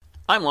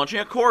I'm launching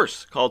a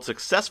course called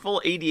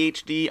Successful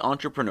ADHD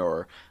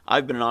Entrepreneur.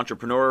 I've been an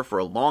entrepreneur for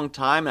a long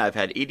time, and I've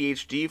had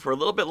ADHD for a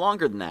little bit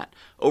longer than that.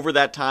 Over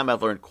that time,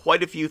 I've learned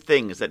quite a few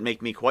things that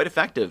make me quite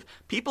effective.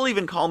 People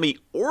even call me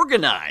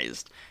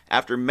organized.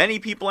 After many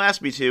people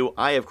ask me to,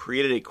 I have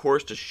created a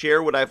course to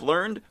share what I've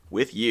learned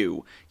with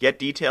you. Get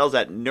details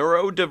at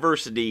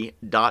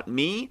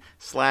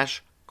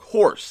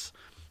neurodiversity.me/course.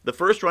 The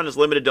first run is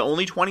limited to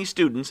only 20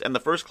 students, and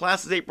the first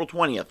class is April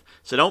 20th,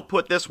 so don't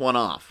put this one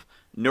off.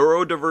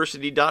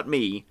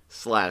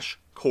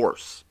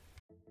 neurodiversity.me/course.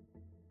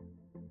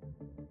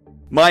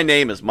 My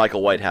name is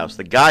Michael Whitehouse,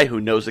 the guy who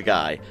knows a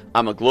guy.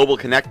 I'm a global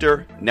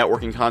connector,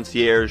 networking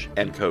concierge,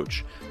 and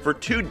coach. For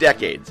 2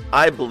 decades,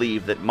 I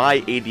believed that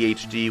my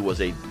ADHD was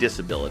a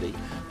disability.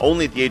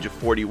 Only at the age of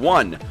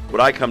 41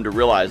 would I come to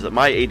realize that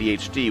my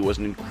ADHD was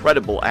an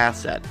incredible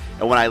asset,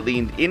 and when I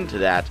leaned into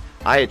that,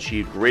 I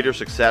achieved greater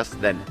success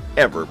than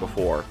ever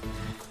before.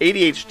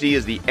 ADHD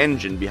is the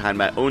engine behind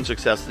my own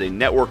success as a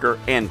networker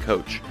and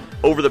coach.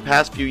 Over the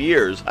past few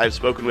years, I've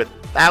spoken with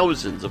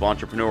thousands of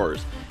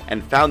entrepreneurs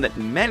and found that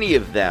many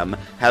of them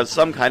have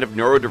some kind of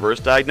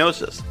neurodiverse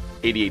diagnosis: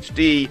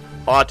 ADHD,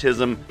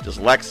 autism,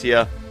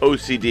 dyslexia,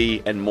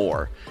 OCD, and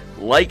more.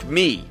 Like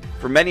me,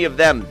 for many of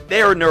them,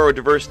 their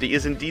neurodiversity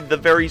is indeed the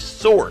very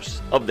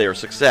source of their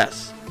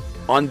success.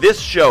 On this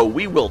show,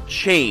 we will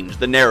change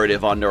the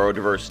narrative on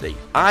neurodiversity.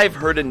 I've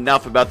heard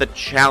enough about the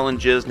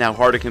challenges and how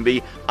hard it can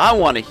be. I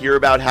want to hear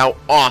about how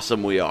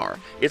awesome we are.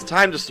 It's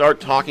time to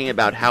start talking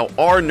about how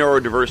our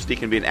neurodiversity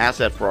can be an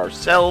asset for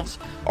ourselves,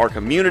 our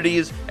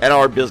communities, and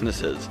our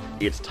businesses.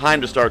 It's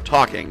time to start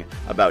talking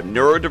about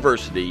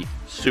neurodiversity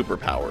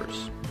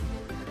superpowers.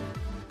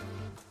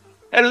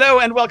 Hello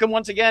and welcome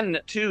once again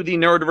to the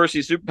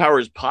Neurodiversity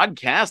Superpowers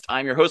podcast.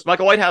 I'm your host,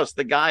 Michael Whitehouse,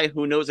 the guy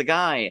who knows a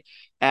guy.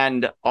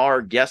 And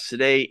our guest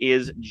today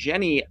is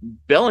Jennie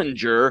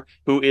Bellinger,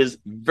 who is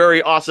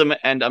very awesome,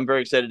 and I'm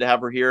very excited to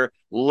have her here.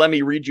 Let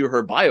me read you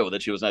her bio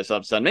that she was nice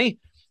enough to send me.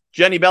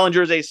 Jennie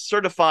Bellinger is a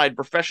certified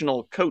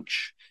professional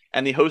coach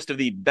and the host of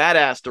the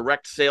Badass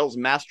Direct Sales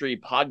Mastery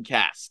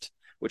podcast,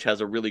 which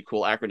has a really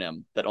cool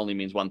acronym that only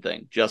means one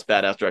thing: just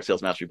Badass Direct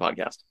Sales Mastery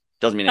Podcast.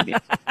 Doesn't mean anything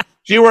else.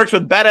 She works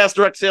with badass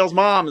direct sales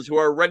moms who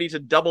are ready to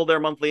double their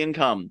monthly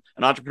income.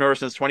 An entrepreneur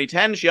since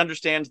 2010, she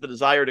understands the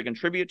desire to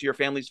contribute to your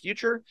family's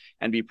future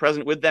and be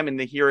present with them in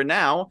the here and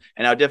now,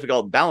 and how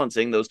difficult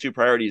balancing those two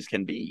priorities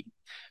can be.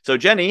 So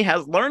Jennie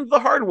has learned the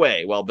hard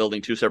way while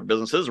building 2 separate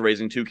businesses,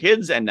 raising 2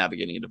 kids, and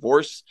navigating a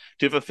divorce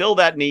to fulfill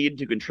that need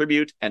to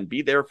contribute and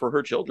be there for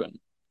her children.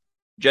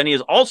 Jennie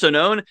is also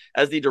known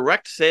as the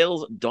Direct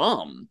Sales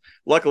Dom.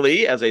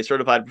 Luckily, as a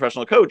certified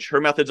professional coach, her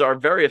methods are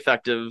very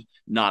effective,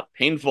 not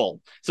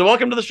painful. So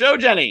welcome to the show,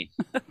 Jennie.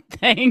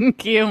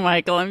 Thank you,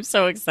 Michael. I'm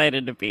so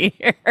excited to be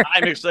here.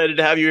 I'm excited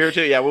to have you here,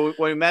 too. Yeah, when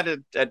we met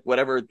at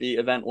whatever the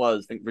event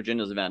was, I think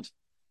Virginia's event.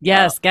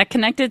 Yes, get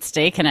connected,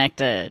 stay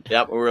connected.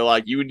 Yep, we were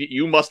like,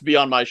 you must be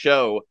on my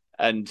show.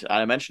 And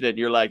I mentioned it, and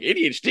you're like,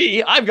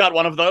 ADHD? I've got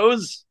one of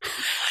those.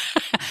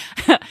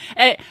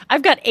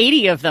 I've got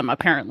 80 of them,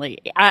 apparently.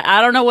 I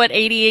don't know what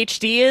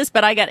ADHD is,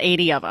 but I got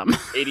 80 of them.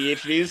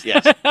 ADHDs?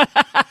 Yes.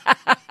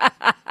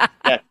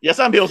 Yeah,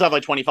 some people have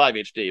like 25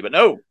 HD, but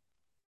no.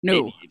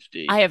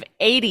 ADHD. I have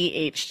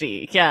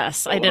ADHD.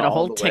 Yes, I did a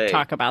whole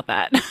TikTok about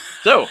that.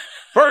 So,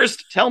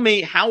 first, tell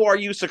me, how are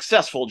you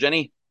successful,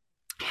 Jennie?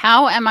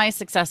 How am I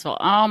successful?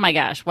 Oh, my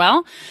gosh.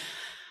 Well,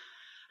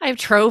 I have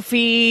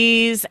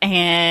trophies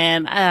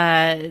and,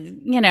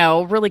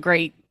 really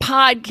great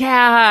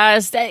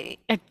podcast.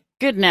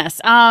 Goodness.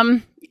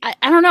 I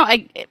don't know.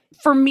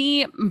 For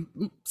me,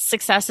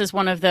 success is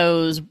one of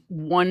those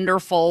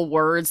wonderful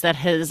words that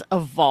has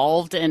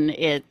evolved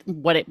in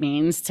what it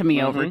means to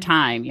me over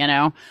time,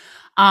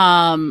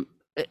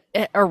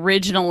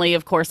 Originally,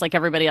 of course, like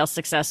everybody else,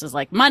 success is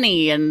like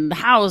money and the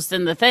house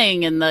and the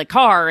thing and the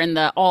car and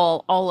the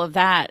all of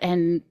that.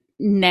 And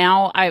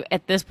now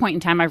at this point in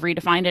time, I've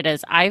redefined it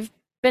as I've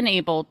been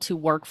able to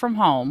work from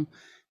home,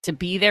 to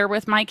be there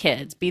with my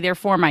kids, be there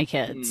for my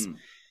kids,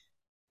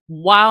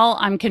 while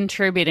I'm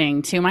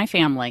contributing to my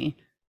family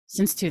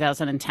since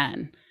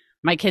 2010.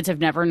 My kids have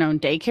never known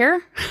daycare.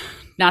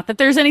 Not that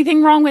there's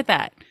anything wrong with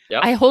that.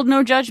 Yep. I hold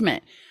no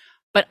judgment.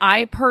 But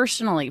I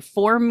personally,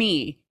 for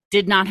me,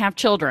 did not have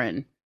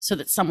children so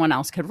that someone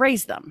else could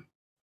raise them.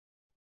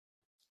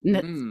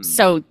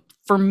 So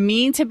for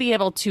me to be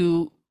able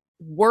to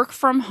work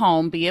from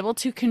home, be able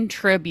to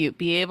contribute,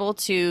 be able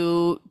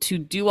to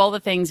do all the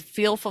things,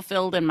 feel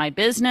fulfilled in my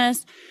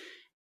business,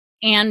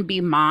 and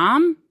be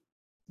mom,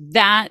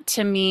 that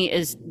to me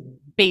is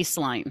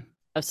baseline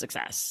of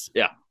success.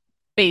 Yeah.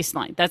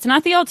 Baseline. That's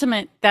not the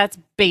ultimate. That's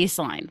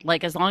baseline.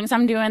 Like, as long as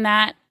I'm doing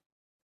that,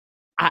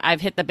 I've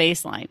hit the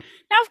baseline.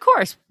 Now, of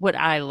course, would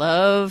I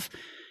love,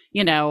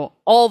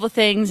 all the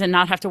things and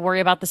not have to worry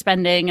about the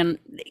spending? And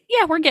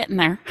yeah, we're getting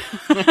there.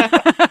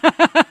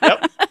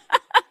 Yep.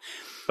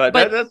 But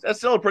that's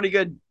still a pretty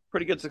good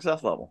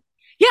success level.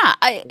 Yeah.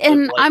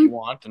 I'm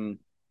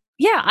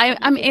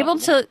able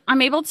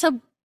to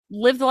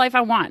live the life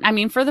I want. I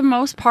mean, for the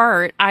most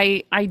part,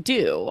 I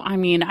do. I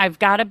mean, I've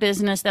got a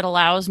business that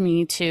allows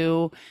me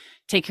to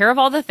take care of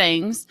all the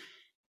things,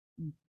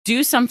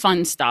 do some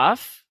fun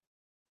stuff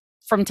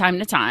from time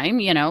to time,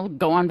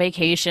 go on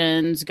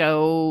vacations,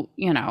 go,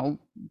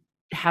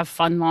 have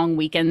fun long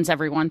weekends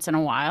every once in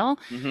a while.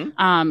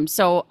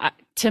 So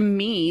to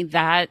me,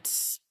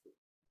 that's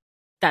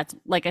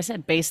like I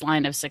said,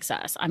 baseline of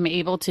success. I'm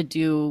able to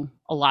do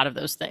a lot of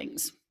those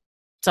things.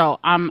 So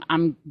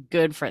I'm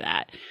good for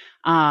that.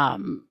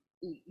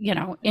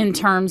 In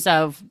terms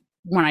of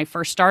when I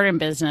first started in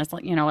business,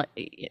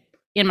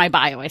 in my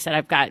bio, I said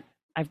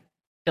I've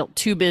built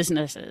two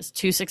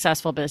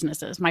successful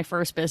businesses. My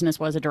first business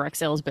was a direct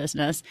sales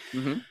business.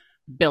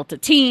 Built a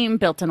team,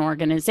 built an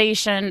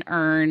organization,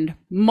 earned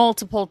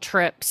multiple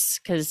trips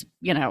because,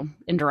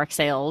 in direct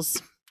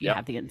sales, you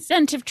have the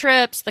incentive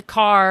trips, the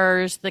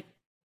cars, the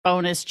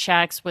bonus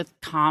checks with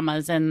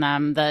commas in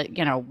them,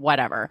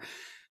 whatever.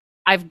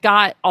 I've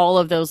got all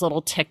of those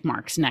little tick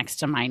marks next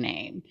to my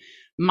name.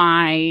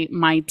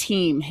 My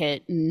team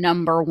hit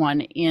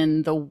 #1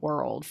 in the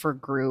world for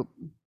group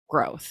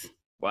growth.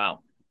 Wow.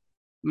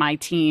 My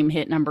team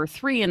hit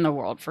 #3 in the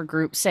world for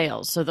group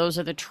sales. So those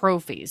are the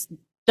trophies.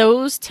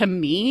 Those to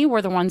me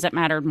were the ones that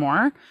mattered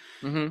more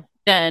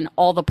than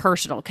all the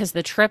personal, because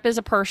the trip is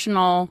a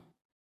personal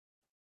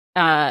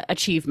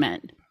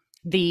achievement.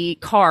 The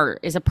car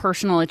is a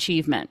personal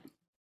achievement.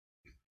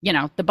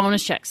 The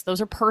bonus checks, those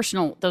are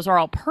personal. Those are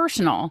all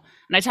personal.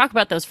 And I talk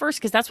about those first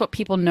because that's what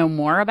people know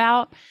more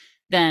about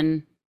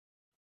than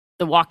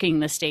the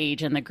walking the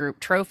stage and the group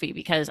trophy,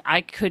 because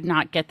I could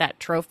not get that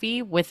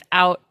trophy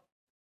without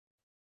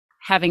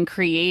having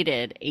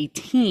created a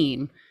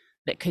team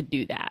that could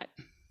do that.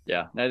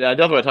 Yeah, I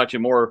definitely want to talk to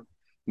you more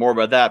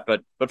about that.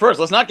 But first,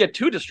 let's not get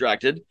too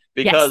distracted,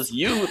 because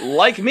you,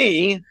 like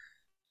me,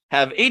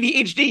 have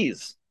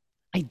ADHDs.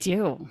 I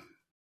do.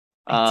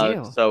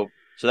 So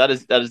that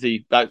is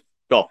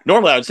well,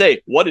 normally I would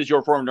say, what is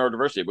your form of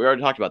neurodiversity? We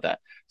already talked about that.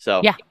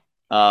 So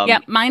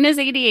mine is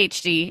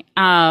ADHD.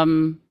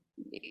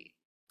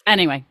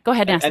 Anyway, go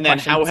ahead and ask the question. And then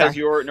how has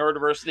your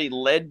neurodiversity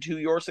led to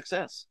your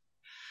success?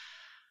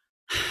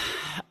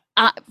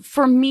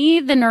 For me,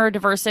 the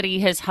neurodiversity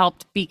has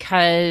helped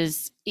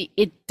because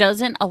it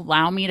doesn't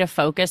allow me to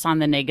focus on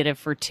the negative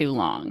for too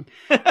long.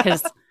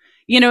 Because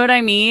you know what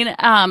I mean?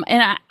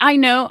 And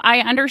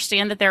I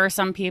understand that there are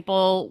some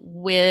people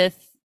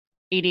with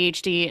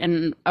ADHD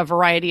and a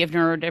variety of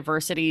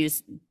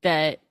neurodiversities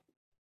that,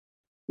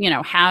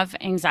 have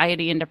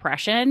anxiety and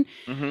depression.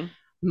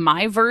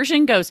 My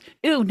version goes,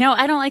 ooh, no,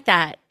 I don't like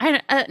that.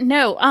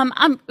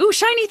 Ooh,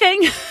 shiny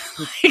thing.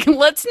 Like,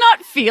 let's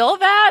not feel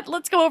that.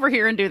 Let's go over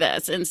here and do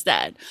this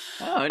instead.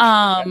 So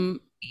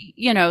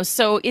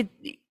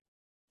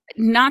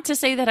not to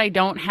say that I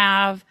don't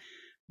have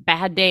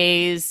bad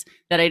days,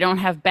 that I don't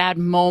have bad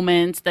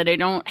moments, that I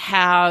don't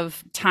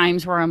have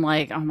times where I'm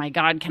like, oh my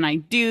God, can I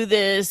do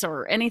this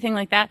or anything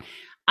like that?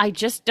 I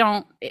just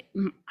don't.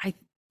 I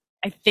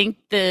think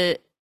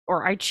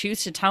I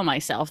choose to tell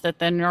myself that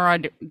that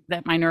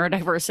my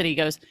neurodiversity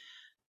goes,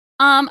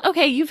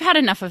 okay, you've had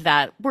enough of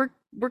that. We're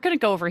gonna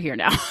go over here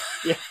now.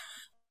 Yeah.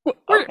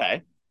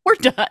 We're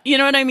done. You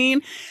know what I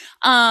mean?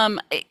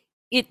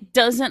 It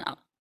doesn't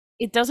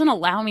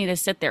allow me to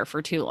sit there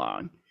for too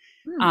long.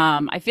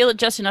 I feel it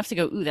just enough to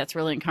go, ooh, that's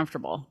really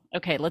uncomfortable.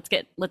 Okay, let's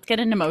get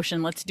into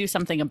motion. Let's do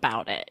something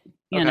about it.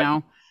 You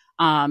know?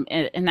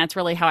 And that's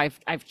really how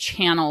I've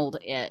channeled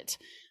it.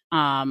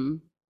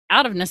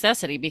 Out of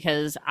necessity,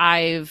 because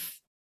I've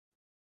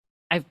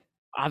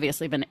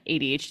obviously been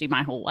ADHD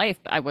my whole life.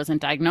 But I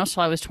wasn't diagnosed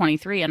till I was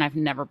 23, and I've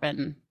never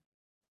been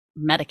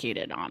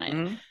medicated on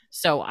it.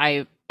 So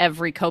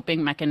every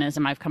coping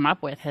mechanism I've come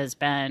up with has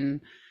been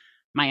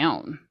my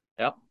own.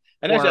 Yep.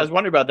 And actually, I was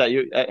wondering about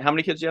that. How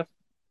many kids do you have?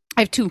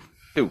 I have two.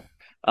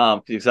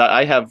 Because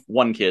I have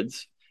one kid,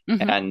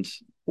 and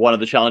one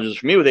of the challenges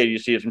for me with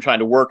ADHD is I'm trying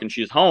to work and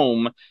she's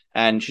home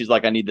and she's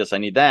like, I need this, I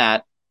need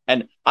that.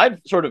 And I've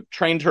sort of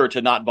trained her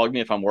to not bug me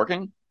if I'm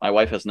working. My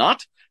wife has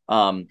not.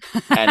 And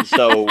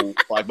so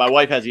like my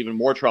wife has even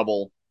more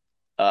trouble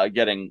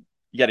getting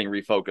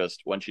refocused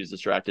when she's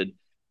distracted.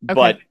 Okay.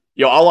 But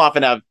I'll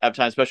often have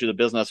time, especially the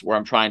business, where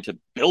I'm trying to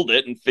build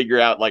it and figure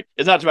out, like,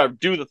 it's not about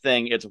do the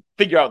thing, it's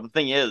figure out what the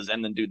thing is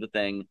and then do the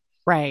thing.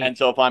 Right. And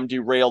so if I'm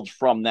derailed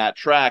from that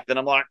track, then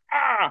I'm like,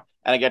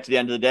 and I get to the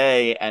end of the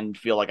day and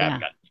feel like I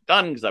haven't gotten it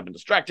done because I've been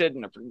distracted.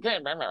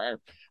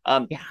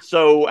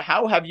 So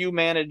how have you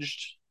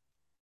managed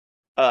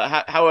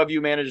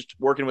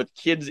working with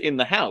kids in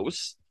the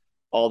house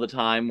all the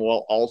time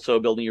while also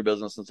building your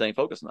business and staying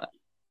focused on that?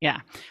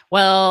 Yeah.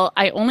 Well,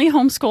 I only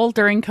homeschooled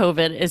during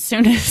COVID. As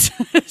soon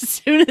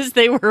as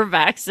they were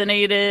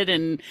vaccinated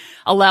and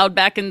allowed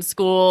back in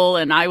school,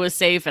 and I was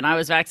safe and I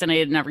was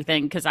vaccinated and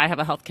everything, because I have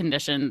a health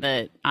condition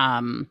that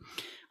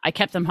I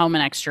kept them home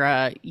an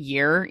extra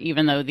year,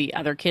 even though the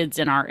other kids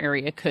in our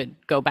area could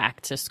go back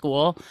to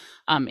school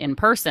in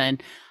person.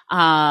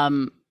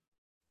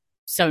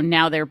 So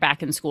now they're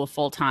back in school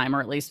full time, or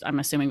at least I'm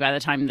assuming by the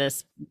time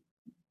this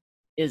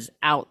is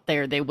out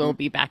there. They will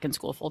be back in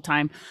school full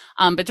time.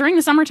 But during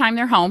the summertime,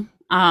 they're home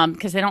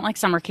because they don't like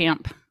summer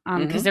camp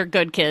because they're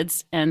good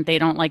kids and they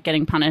don't like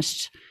getting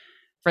punished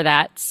for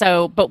that.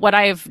 So, but what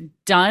I've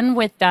done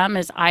with them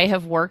is I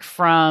have worked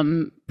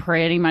from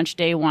pretty much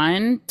day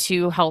one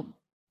to help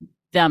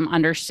them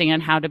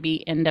understand how to be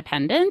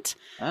independent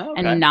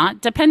and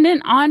not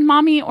dependent on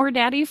mommy or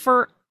daddy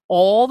for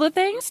all the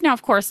things. Now,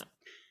 of course,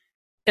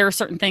 there are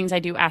certain things I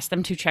do ask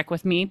them to check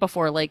with me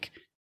before, like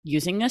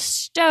using a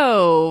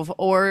stove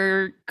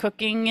or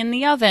cooking in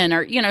the oven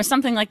or, you know,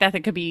 something like that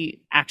that could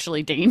be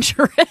actually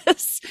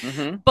dangerous.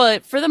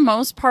 But for the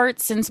most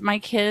part, since my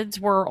kids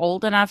were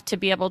old enough to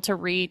be able to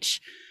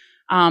reach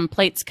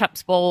plates,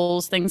 cups,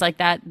 bowls, things like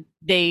that,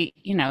 they,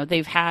 you know,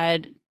 they've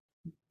had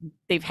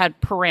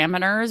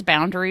parameters,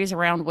 boundaries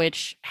around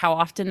which how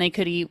often they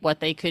could eat, what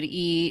they could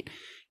eat.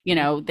 You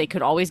know, they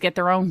could always get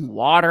their own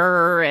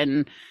water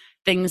and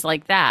things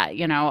like that,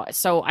 you know.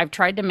 So I've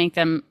tried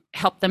to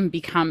help them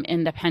become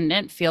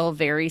independent, feel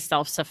very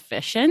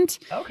self-sufficient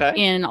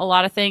in a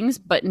lot of things,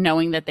 but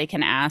knowing that they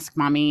can ask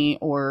mommy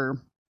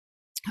or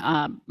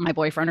my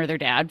boyfriend or their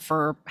dad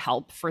for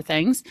help for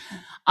things.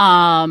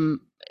 You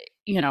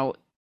know,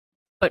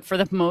 but for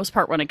the most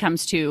part, when it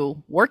comes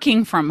to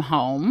working from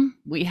home,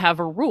 we have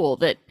a rule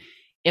that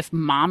if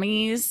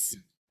mommy's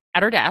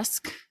at her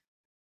desk,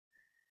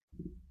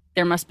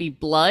 there must be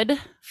blood,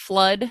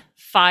 flood,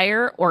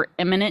 fire, or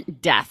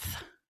imminent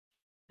death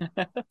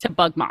to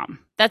bug mom.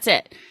 That's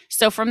it.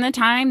 So from the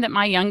time that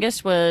my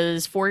youngest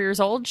was 4 years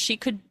old, she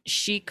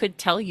could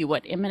tell you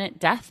what imminent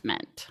death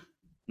meant.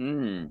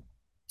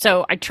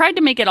 So I tried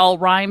to make it all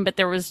rhyme, but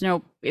it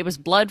was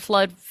blood,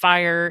 flood,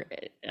 fire.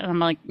 And I'm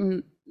like,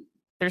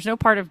 there's no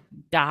part of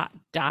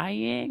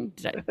dying.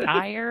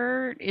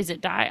 Dire? Is it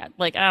die?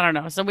 Like, I don't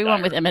know. So we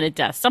went with imminent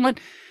death.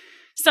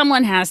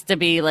 Someone has to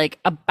be like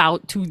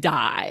about to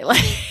die.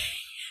 Like,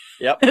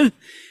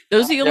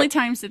 those are the only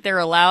times that they're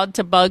allowed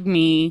to bug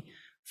me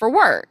for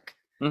work,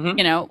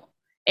 you know,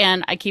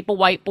 and I keep a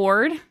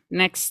whiteboard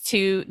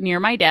near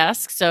my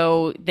desk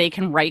so they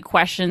can write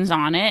questions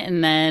on it.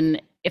 And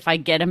then if I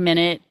get a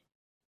minute,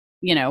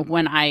 you know,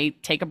 when I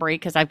take a break,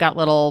 because I've got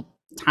little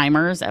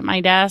timers at my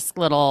desk,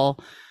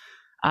 little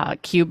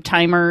cube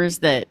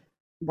timers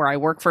where I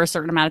work for a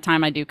certain amount of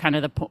time. I do kind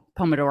of the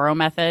Pomodoro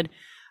method.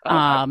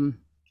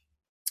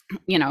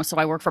 You know, so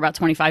I work for about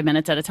 25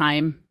 minutes at a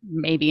time,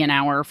 maybe an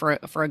hour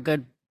for a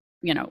good,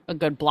 you know, a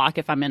good block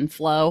if I'm in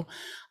flow.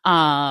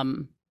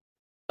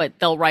 But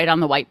they'll write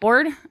on the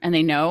whiteboard and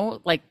they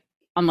know, like,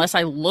 unless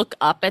I look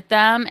up at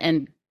them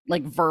and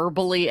like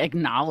verbally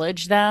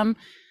acknowledge them,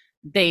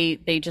 they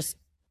just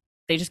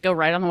go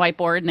right on the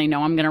whiteboard and they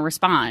know I'm going to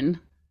respond.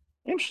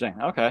 Interesting.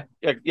 Okay.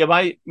 Yeah.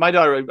 My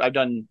daughter, I've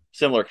done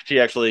similar. She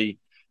actually,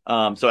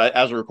 so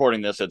as we're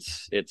recording this,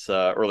 it's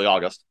early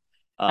August.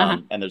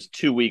 And there's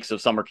 2 weeks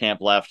of summer camp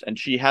left, and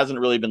she hasn't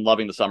really been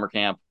loving the summer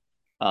camp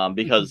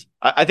because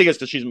I think it's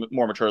because she's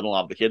more mature than a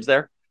lot of the kids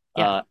there.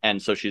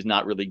 And so she's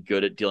not really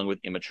good at dealing with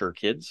immature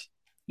kids.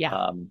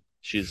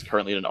 She's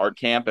currently in an art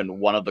camp, and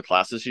one of the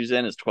classes she's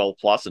in is 12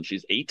 plus, and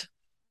she's 8.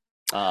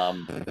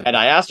 And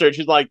I asked her, and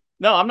she's like,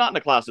 no, I'm not in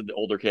a class of the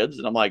older kids.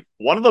 And I'm like,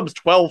 one of them's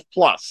 12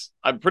 plus.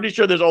 I'm pretty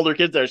sure there's older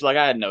kids there. She's like,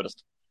 I hadn't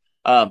noticed.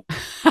 But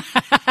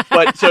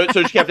so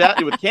she kept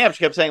asking with camp,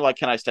 she kept saying, like,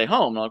 can I stay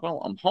home? And I'm like,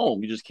 well, I'm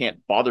home. You just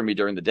can't bother me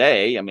during the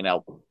day. I mean,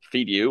 I'll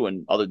feed you.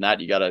 And other than that,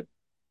 you got to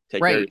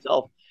take care of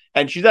yourself.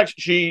 And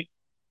she,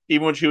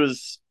 even when she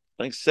was,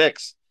 I think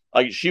 6,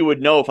 like, she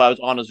would know if I was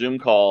on a Zoom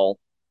call.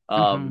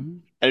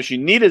 And if she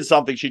needed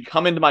something, she'd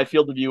come into my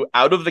field of view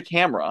out of the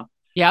camera.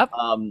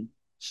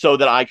 So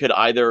that I could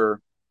either,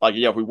 like,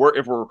 if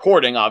we're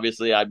recording,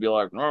 obviously I'd be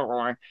like,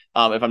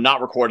 if I'm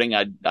not recording,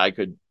 I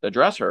could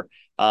address her.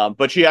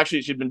 But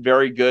she'd been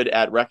very good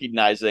at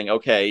recognizing,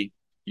 okay,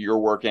 you're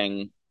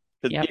working.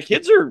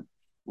 Kids are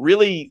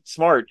really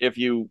smart. If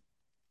you,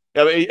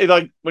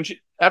 like, when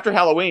after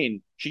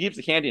Halloween, she keeps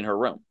the candy in her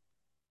room.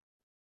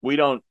 We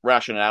don't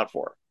ration it out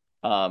for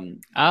her.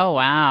 Oh,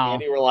 wow. And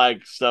we were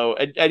like, so,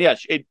 and yeah,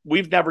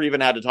 we've never even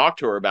had to talk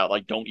to her about,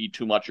 like, don't eat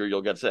too much or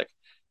you'll get sick.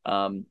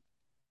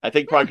 I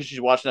think probably because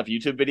she's watched enough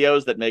YouTube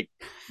videos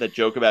that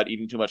joke about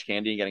eating too much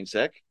candy and getting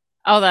sick.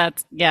 Oh,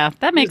 that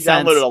makes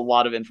sense. Downloaded a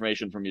lot of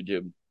information from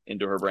YouTube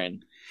into her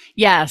brain.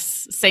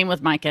 Yes, same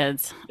with my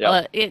kids.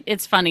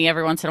 It's funny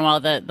every once in a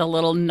while the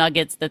little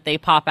nuggets that they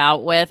pop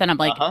out with, and I'm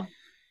like,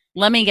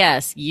 let me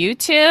guess,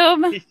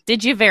 YouTube?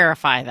 Did you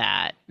verify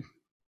that?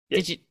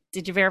 Did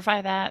you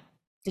verify that?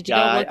 Did you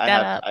go look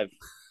that up?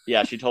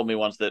 Yeah, she told me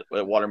once that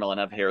watermelon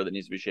have hair that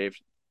needs to be shaved.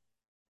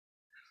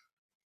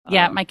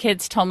 Yeah, my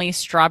kids told me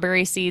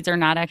strawberry seeds are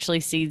not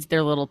actually seeds;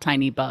 they're little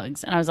tiny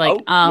bugs. And I was like,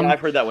 yeah, I've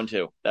heard that one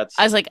too. I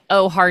was like,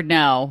 oh, hard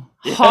no,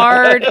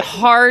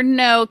 hard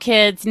no,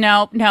 kids,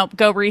 nope.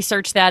 Go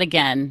research that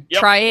again. Yep.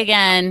 Try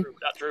again.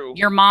 Not true.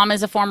 Your mom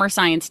is a former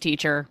science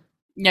teacher.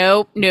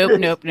 Nope.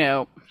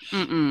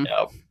 Mm-mm.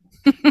 Nope.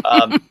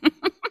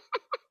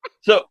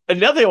 So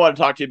another thing I want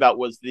to talk to you about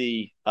was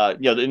the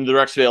in the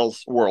direct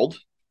sales world,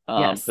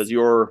 because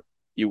you're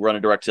you run a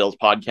direct sales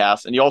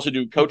podcast, and you also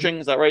do coaching.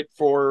 Is that right,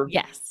 for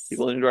Yes.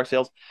 people in direct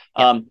sales?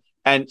 Yep.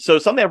 And so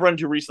something I've run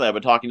into recently, I've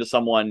been talking to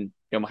someone,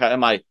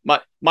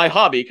 my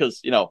hobby,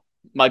 because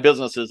my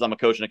business is I'm a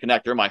coach and a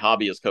connector. My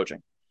hobby is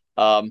coaching.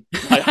 My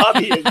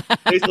hobby is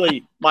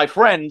basically my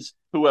friends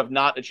who have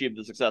not achieved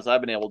the success I've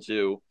been able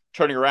to,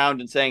 turning around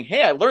and saying,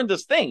 "Hey, I learned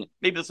this thing.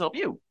 Maybe this will help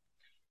you."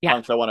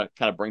 Yeah. So I want to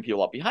kind of bring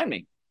people up behind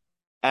me.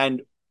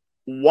 And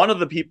one of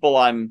the people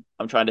I'm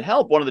trying to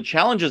help, one of the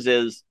challenges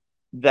is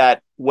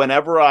that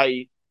whenever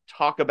I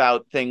talk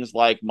about things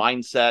like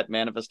mindset,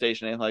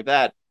 manifestation, anything like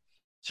that,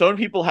 so many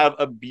people have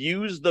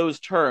abused those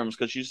terms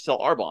because she used to sell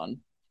Arbonne.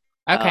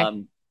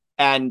 Okay.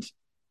 And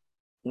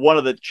one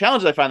of the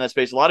challenges I find in that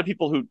space, a lot of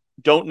people who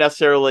don't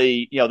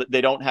necessarily,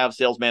 they don't have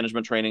sales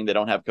management training, they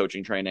don't have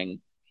coaching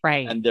training,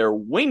 Right. and they're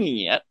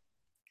winging it.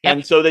 Yep.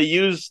 And so they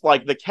use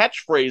like the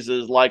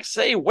catchphrases like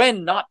 "say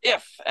when, not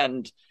if,"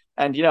 and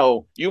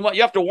you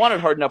have to want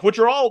it hard enough, which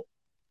are all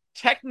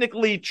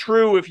technically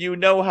true if you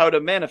know how to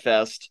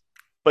manifest.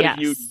 But Yes.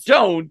 if you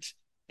don't,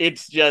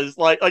 it's just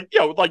like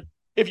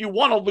if you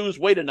want to lose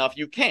weight enough,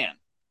 you can.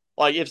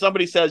 Like if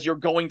somebody says you're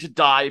going to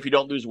die if you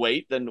don't lose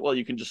weight, then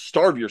you can just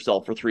starve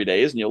yourself for 3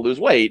 days and you'll lose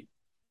weight.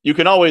 You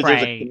can always,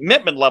 there's a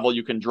commitment level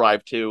you can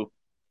drive to.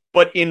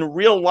 But in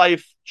real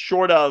life,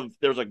 short of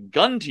there's a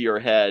gun to your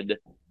head,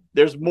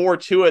 there's more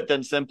to it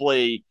than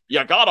simply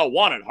you gotta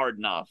want it hard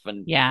enough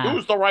and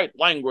use the right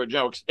language.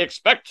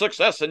 Expect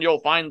success and you'll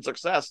find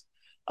success.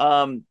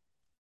 So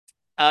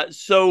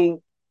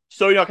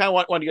kind of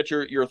want to get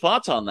your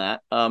thoughts on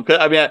that.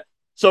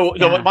 So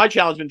my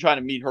challenge has been trying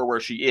to meet her where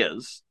she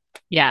is.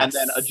 Yes. And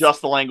then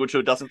adjust the language so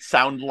it doesn't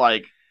sound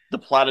like the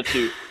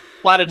platitude.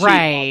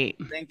 Right.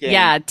 Thinking.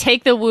 Yeah.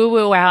 Take the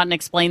woo-woo out and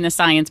explain the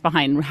science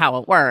behind how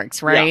it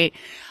works. Right.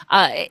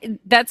 Yeah.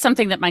 That's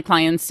something that my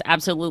clients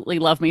absolutely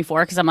love me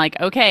for, because I'm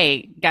like,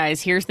 okay,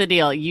 guys, here's the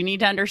deal. You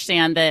need to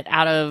understand that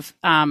out of,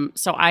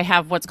 so I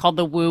have what's called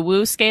the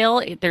woo-woo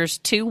scale. There's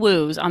 2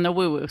 woos on the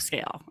woo-woo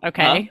scale.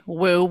 Okay.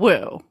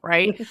 Woo-woo.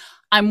 Right.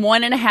 I'm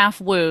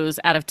 1.5 woos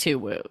out of 2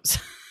 woos.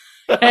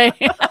 Okay.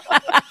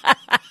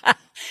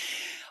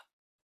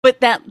 But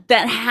that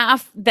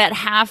half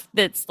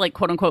that's like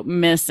quote unquote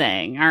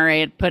missing, all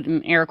right, put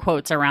in air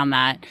quotes around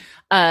that,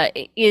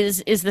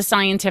 is the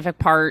scientific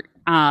part,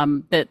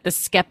 the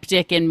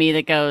skeptic in me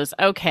that goes,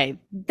 okay,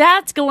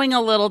 that's going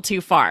a little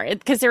too far,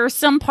 because there are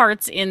some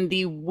parts in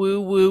the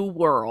woo-woo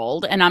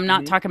world, and I'm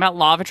not talking about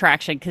law of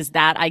attraction, because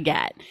that I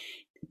get.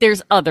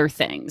 There's other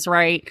things,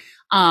 right?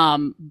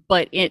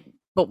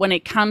 But when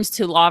it comes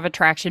to law of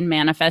attraction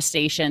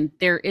manifestation,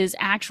 there is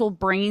actual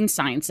brain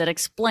science that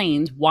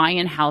explains why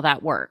and how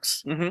that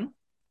works. Mm-hmm.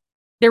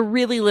 There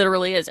really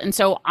literally is. And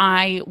so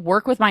I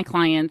work with my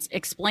clients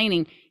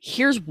explaining,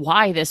 here's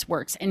why this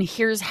works and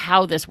here's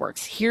how this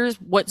works. Here's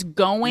what's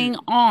going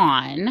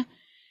on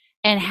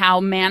and how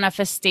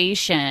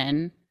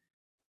manifestation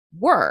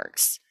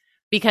works,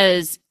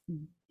 because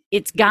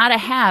it's got to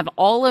have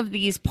all of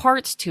these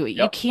parts to it.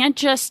 Yep. You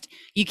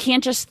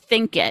can't just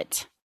think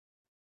it.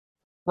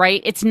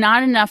 Right? It's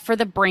not enough for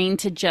the brain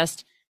to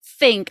just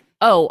think,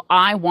 oh,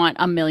 I want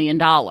 $1 million.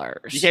 You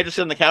can't just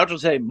sit on the couch and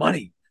say,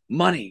 money,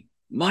 money,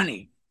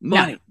 money,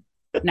 money.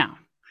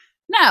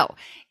 No.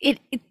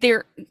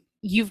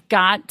 You've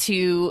got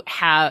to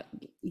have,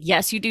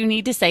 yes, you do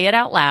need to say it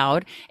out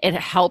loud. It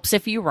helps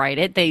if you write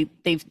it.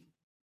 They've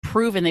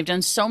proven, they've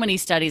done so many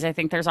studies. I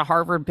think there's a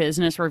Harvard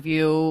Business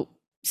Review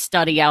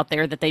study out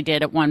there that they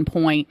did at one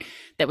point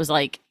that was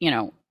like,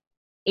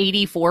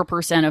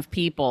 84% of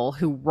people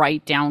who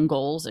write down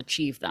goals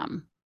achieve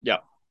them. Yeah.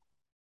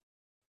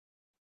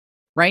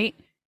 Right?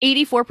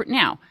 84%.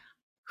 Now,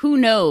 who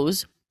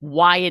knows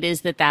why it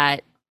is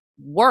that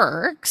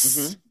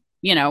works?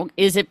 Mm-hmm.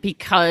 Is it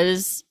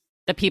because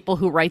the people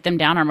who write them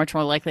down are much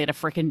more likely to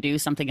freaking do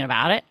something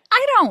about it?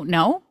 I don't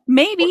know.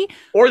 Maybe.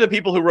 Or the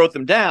people who wrote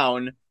them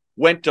down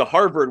went to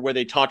Harvard, where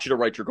they taught you to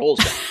write your goals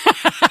down.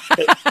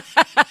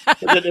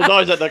 There's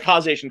always the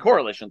causation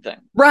correlation thing,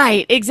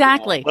 right?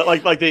 Exactly.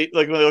 Like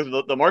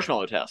the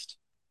marshmallow test.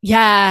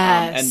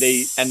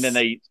 Yes. And then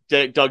they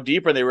dug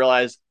deeper and they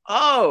realized,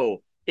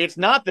 oh, it's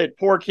not that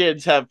poor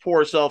kids have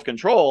poor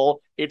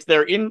self-control. It's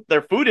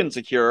they're food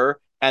insecure,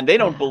 and they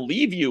don't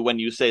believe you when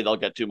you say they'll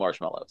get 2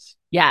 marshmallows.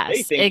 Yes,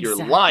 they think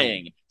you're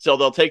lying, so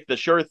they'll take the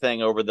sure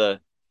thing over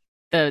the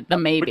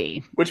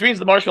maybe. Which means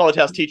the marshmallow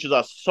test teaches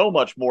us so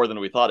much more than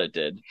we thought it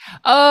did.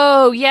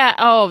 Oh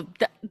yeah.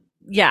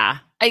 Yeah.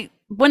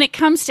 When it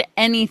comes to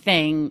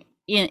anything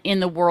in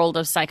the world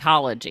of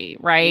psychology,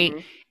 right? Mm-hmm.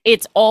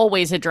 It's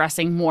always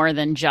addressing more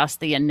than just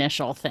the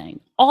initial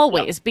thing.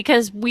 Always,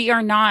 because we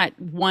are not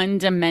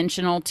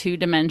 1-dimensional,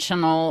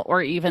 2-dimensional,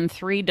 or even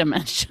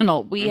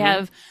 3-dimensional. We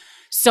have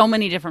so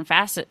many different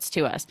facets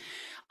to us.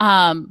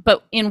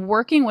 But in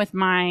working with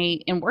my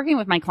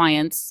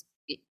clients,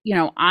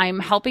 I'm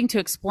helping to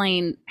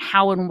explain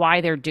how and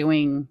why they're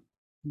doing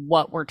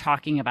what we're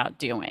talking about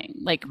doing,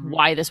 like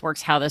why this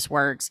works, how this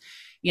works.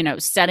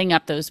 Setting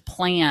up those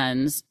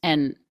plans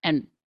and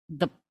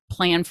the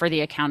plan for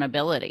the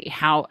accountability.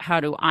 How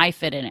do I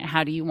fit in it?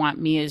 How do you want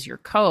me as your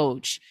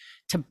coach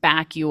to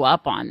back you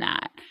up on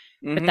that.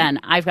 Mm-hmm. But then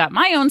I've got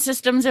my own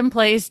systems in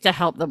place to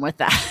help them with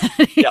that.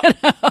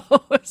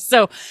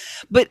 So,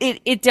 but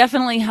it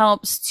definitely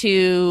helps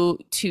to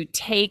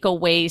take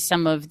away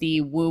some of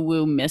the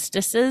woo-woo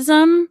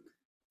mysticism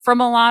from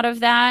a lot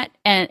of that.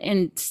 And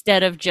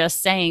instead of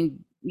just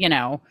saying,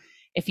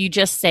 if you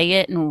just say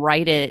it and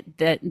write it,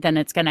 then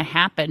it's going to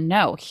happen.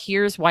 No,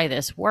 here's why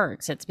this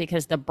works. It's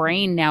because the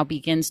brain now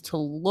begins to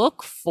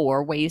look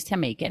for ways to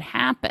make it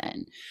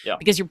happen. Yeah.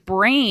 Because your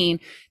brain,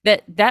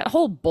 that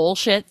whole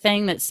bullshit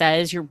thing that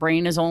says your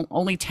brain is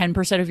only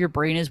 10% of your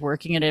brain is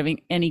working at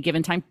any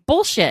given time.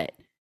 Bullshit.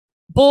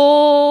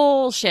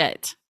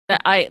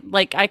 That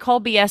I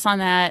call BS on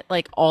that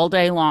like all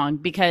day long,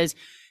 because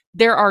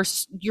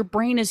your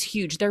brain is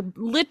huge. There are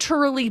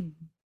literally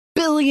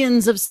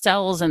billions of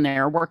cells in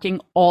there working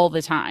all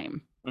the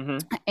time. Mm-hmm.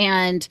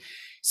 And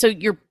so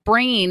your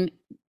brain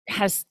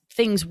has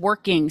things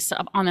working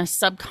on a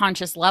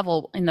subconscious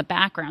level in the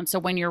background. So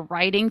when you're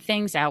writing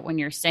things out, when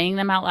you're saying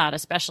them out loud,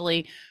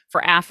 especially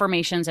for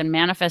affirmations and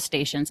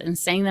manifestations, and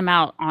saying them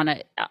out on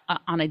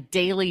a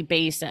daily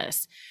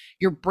basis,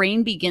 your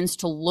brain begins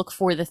to look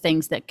for the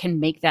things that can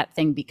make that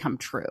thing become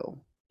true.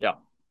 Yeah.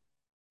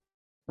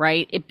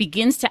 Right? It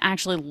begins to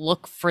actually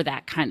look for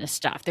that kind of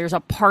stuff. There's a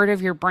part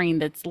of your brain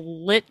that's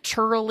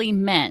literally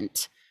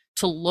meant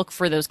to look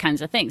for those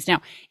kinds of things.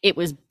 Now, it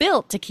was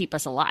built to keep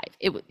us alive.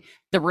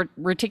 The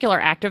reticular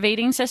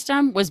activating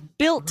system was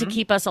built to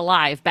keep us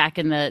alive back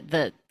in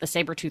the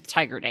saber-toothed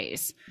tiger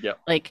days. Yeah.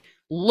 Like,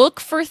 look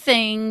for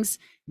things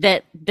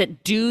that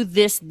do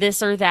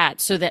this or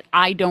that so that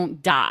I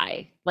don't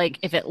die. Like,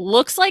 if it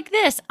looks like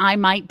this, I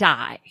might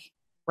die.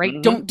 Right?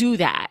 Mm-hmm. Don't do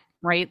that.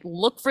 Right?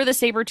 Look for the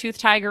saber-toothed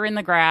tiger in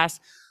the grass.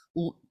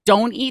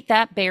 Don't eat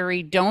that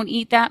berry. Don't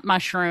eat that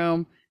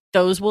mushroom.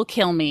 Those will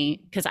kill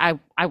me, because I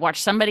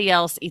watched somebody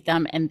else eat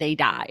them and they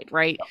died,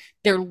 right?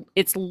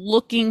 It's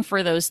looking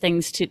for those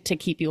things to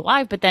keep you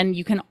alive, but then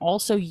you can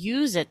also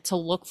use it to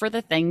look for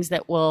the things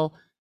that will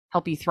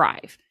help you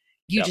thrive.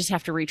 You just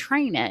have to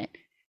retrain it,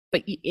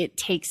 but it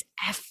takes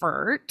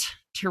effort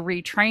to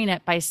retrain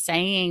it by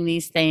saying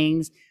these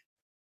things,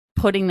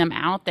 putting them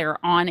out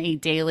there on a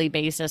daily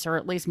basis, or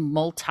at least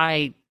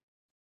multi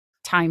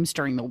times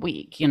during the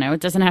week.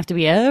 It doesn't have to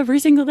be every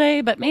single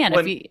day, but man,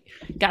 if you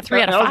got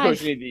 3 out of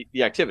 5, you need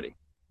the activity.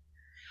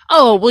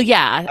 Oh well,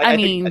 yeah. I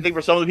think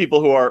for some of the people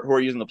who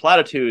are using the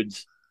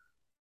platitudes,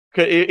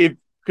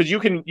 because you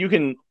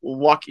can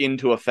luck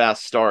into a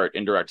fast start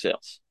in direct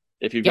sales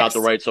if you've got the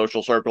right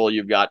social circle.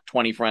 You've got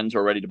 20 friends who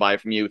are ready to buy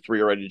from you,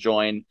 3 are ready to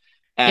join,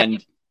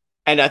 and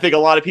I think a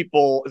lot of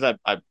people,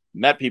 I've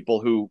met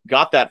people who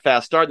got that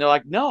fast start, and they're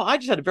like, no, I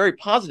just had a very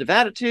positive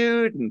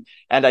attitude,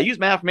 and I use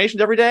my affirmations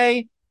every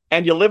day.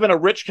 And you live in a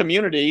rich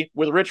community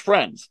with rich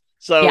friends.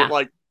 So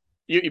like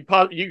you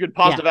could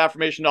positive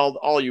affirmation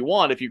all you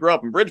want. If you grow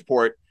up in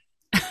Bridgeport,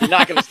 you're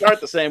not going to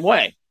start the same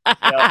way.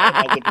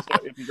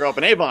 If you grow up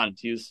in Avon,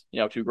 to use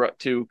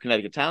two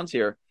Connecticut towns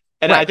here.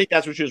 And I think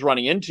that's what she was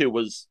running into,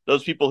 was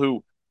those people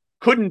who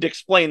couldn't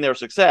explain their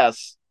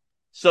success.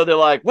 So they're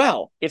like,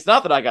 well, it's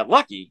not that I got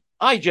lucky.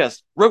 I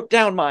just wrote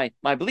down my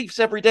beliefs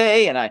every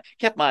day, and I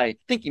kept my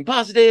thinking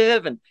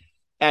positive,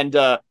 and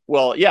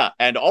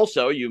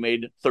also you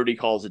made 30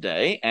 calls a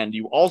day, and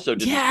you also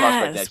did these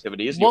prospect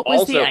activities. What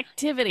was the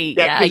activity?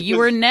 You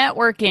were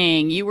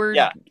networking. You were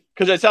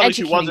because it sounds like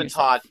she wasn't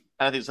taught.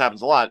 And I think this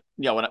happens a lot.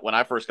 When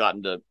I first got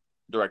into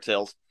direct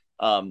sales,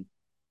 I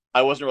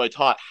wasn't really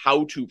taught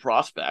how to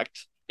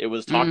prospect. It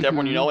was talk to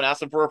everyone and ask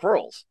them for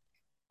referrals.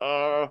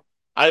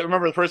 I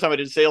remember the first time I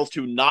did sales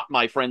to not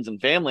my friends and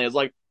family. I was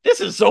like, this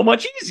is so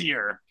much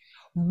easier.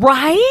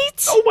 Right?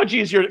 So much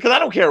easier, because I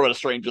don't care what a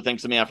stranger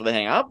thinks of me after they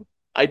hang up.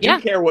 I do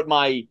care what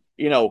my,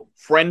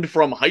 friend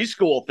from high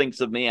school thinks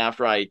of me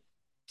after I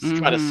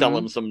try to sell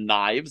him some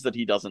knives that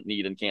he doesn't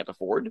need and can't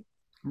afford.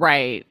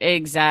 Right,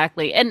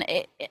 exactly. And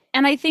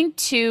I think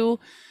too,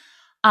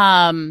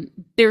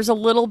 there's a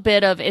little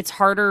bit of, it's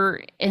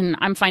harder, and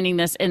I'm finding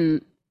this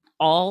in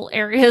all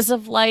areas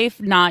of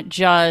life, not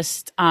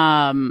just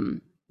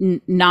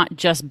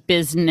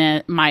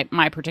business,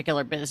 my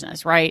particular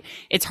business, right?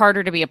 It's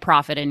harder to be a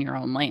prophet in your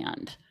own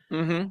land.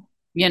 Mm-hmm.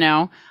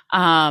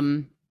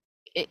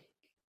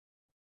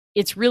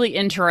 It's really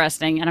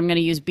interesting, and I'm going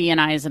to use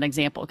BNI as an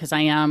example, because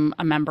I am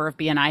a member of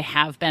BNI,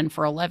 have been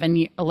for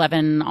 11,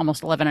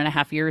 almost 11 and a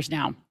half years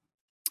now.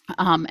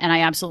 And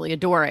I absolutely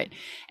adore it.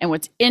 And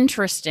what's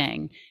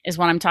interesting is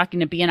when I'm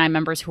talking to BNI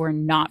members who are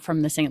not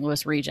from the St.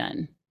 Louis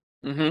region,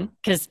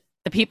 because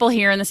the people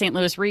here in the St.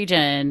 Louis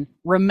region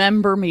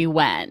remember me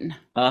when.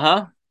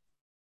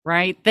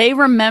 Right? They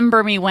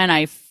remember me when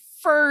I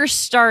first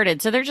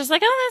started. So they're just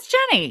like, oh, that's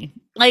Jennie.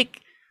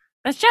 Like,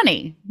 that's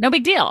Jennie. No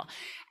big deal.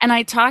 And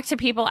I talk to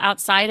people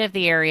outside of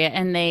the area,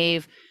 and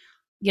they've,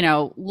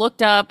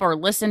 looked up or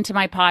listened to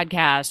my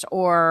podcast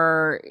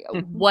or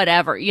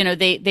whatever.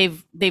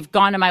 They've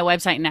gone to my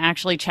website and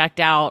actually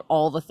checked out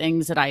all the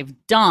things that I've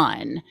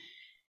done.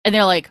 And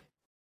they're like,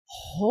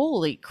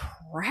 holy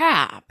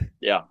crap.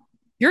 Yeah.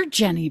 You're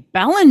Jennie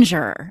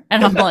Bellinger.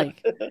 And I'm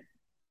like,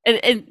 and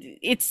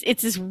it's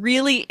this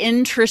really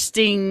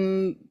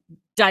interesting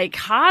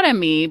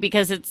dichotomy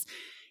because it's,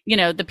 you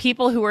know, the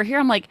people who are here,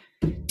 I'm like,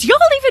 do y'all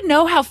even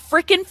know how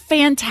freaking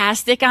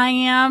fantastic I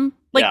am?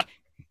 Like, Yeah.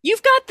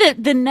 you've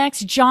got the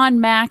next John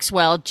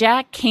Maxwell,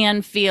 Jack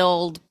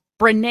Canfield,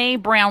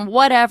 Brene Brown,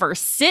 whatever,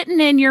 sitting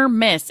in your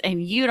midst,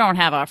 and you don't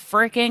have a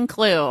freaking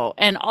clue.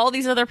 And all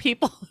these other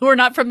people who are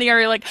not from the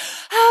area, like,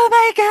 oh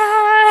my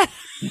God,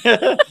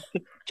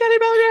 Jennie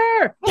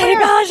Bellinger! Jennie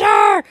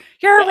Bellinger,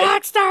 you're a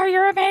rock star,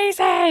 you're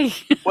amazing.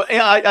 Well,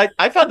 yeah,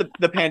 I found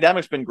the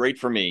pandemic's been great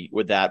for me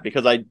with that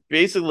because I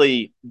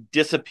basically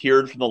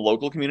disappeared from the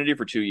local community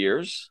for 2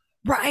 years.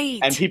 Right.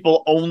 And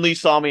people only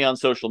saw me on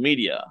social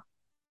media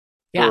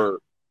for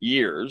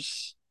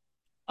years.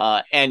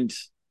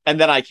 And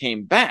then I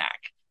came back.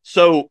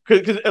 So,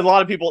 because a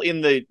lot of people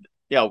in the,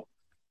 you know,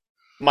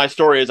 my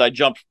story is I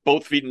jumped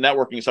both feet in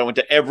networking. So I went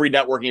to every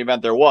networking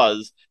event there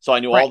was. So I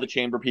knew all the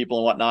chamber people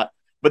and whatnot.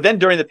 But then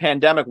during the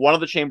pandemic, one of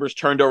the chambers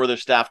turned over their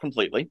staff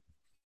completely.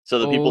 So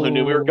the people who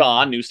knew we were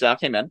gone, new staff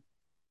came in.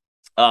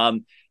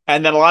 And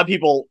then a lot of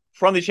people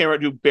from the chamber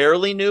who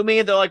barely knew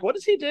me, they're like, what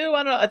does he do?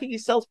 I don't know. I think he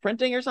sells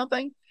printing or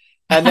something.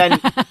 And then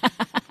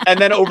and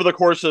then over the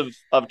course of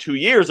 2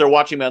 years, they're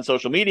watching me on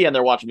social media and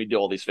they're watching me do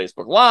all these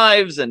Facebook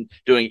Lives and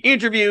doing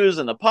interviews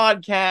and the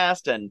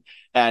podcast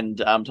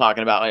and I'm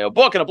talking about a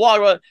book and a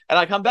blog. And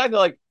I come back and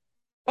they're like,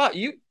 wow,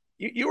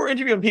 you were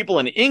interviewing people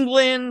in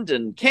England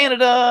and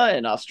Canada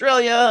and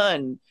Australia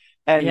and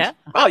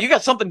wow, you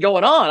got something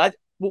going on.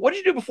 What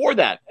did you do before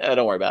that?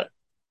 Don't worry about it.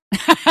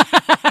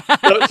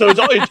 so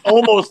it's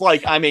almost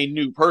like I'm a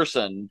new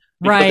person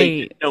because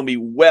they didn't know me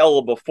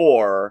well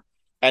before,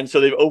 and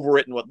so they've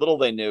overwritten what little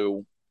they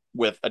knew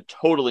with a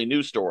totally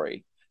new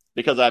story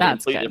because I have a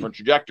completely different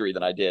trajectory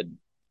than I did.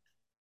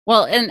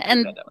 Well,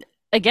 and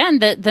again,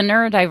 the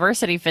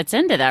neurodiversity fits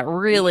into that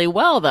really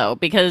well, though,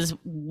 because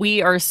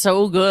we are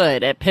so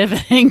good at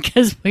pivoting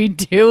because we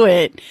do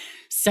it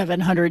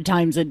 700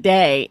 times a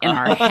day in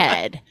our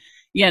head,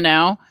 you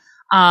know?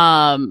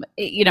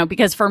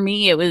 Because for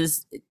me,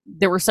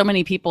 there were so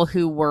many people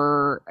who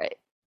were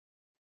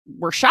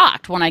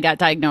shocked when I got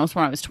diagnosed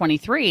when I was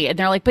 23, and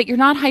they're like, but you're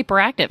not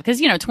hyperactive.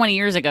 Because, 20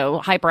 years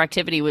ago,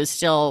 hyperactivity was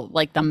still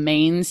like the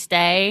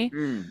mainstay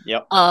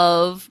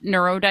of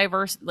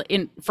neurodiverse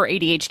for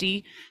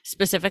ADHD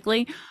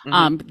specifically.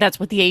 That's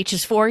what the H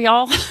is for,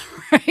 y'all,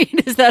 right?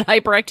 Is that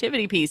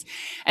hyperactivity piece.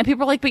 And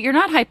people are like, but you're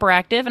not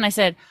hyperactive. And I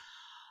said,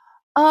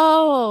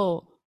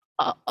 oh,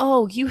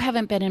 you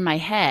haven't been in my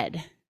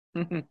head.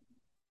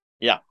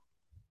 Yeah.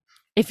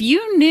 If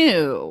you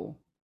knew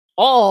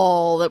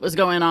all that was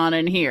going on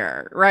in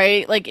here,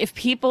 right? Like if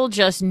people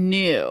just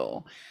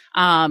knew,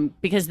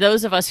 because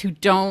those of us who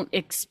don't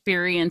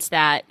experience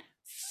that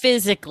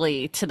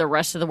physically to the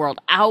rest of the world,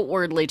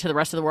 outwardly to the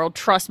rest of the world,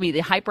 trust me,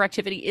 the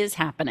hyperactivity is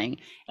happening.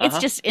 It's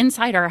just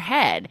inside our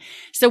head.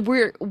 So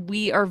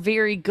we are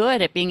very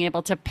good at being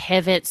able to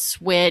pivot,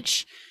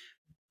 switch,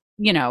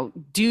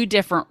 do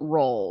different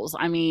roles.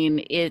 I mean,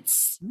 it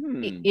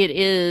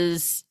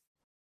is,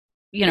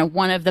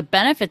 one of the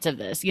benefits of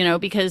this,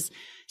 because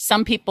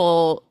some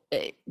people,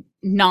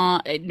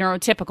 not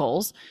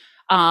neurotypicals,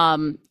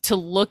 to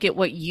look at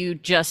what you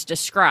just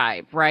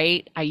described,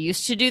 right? I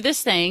used to do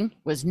this thing,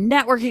 was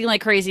networking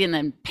like crazy, and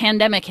then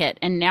pandemic hit,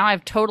 and now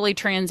I've totally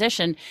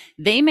transitioned.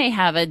 They may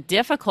have a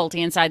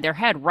difficulty inside their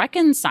head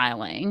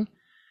reconciling,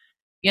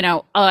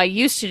 I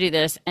used to do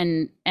this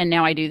and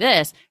now I do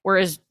this.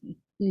 Whereas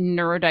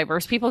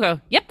neurodiverse people go,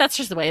 yep, that's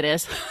just the way it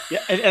is. Yeah,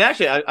 and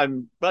actually,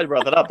 I'm glad you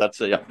brought that up. That's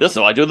this is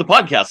why I do the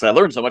podcast. I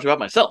learned so much about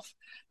myself.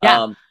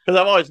 Yeah, because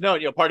I've always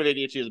known, part of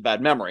ADHD is a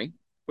bad memory,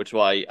 which is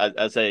why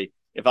I say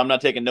if I'm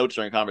not taking notes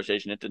during a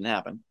conversation, it didn't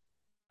happen.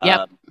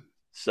 Yep.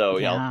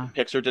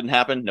 Picture didn't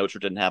happen, notes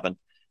didn't happen.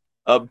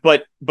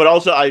 But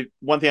also,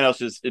 one thing I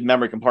noticed is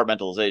memory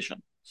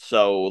compartmentalization.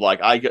 So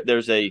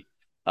there's a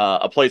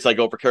place I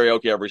go for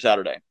karaoke every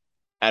Saturday.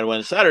 And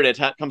when Saturday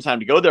comes time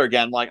to go there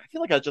again, I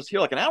feel like I was just here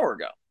an hour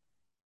ago.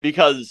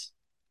 Because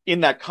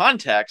in that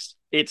context,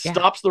 it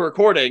stops the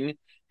recording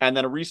and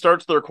then it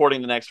restarts the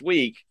recording the next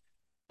week.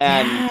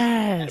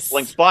 And it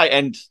blinks by.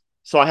 And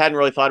so I hadn't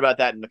really thought about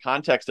that in the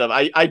context of,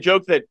 I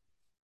joke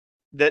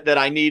that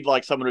I need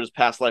someone who does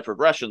past life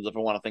regressions if I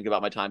want to think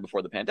about my time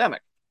before the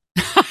pandemic.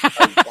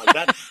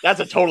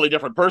 That's a totally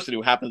different person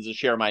who happens to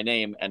share my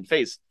name and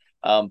face.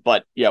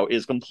 But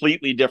is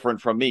completely different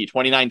from me.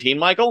 2019,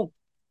 Michael?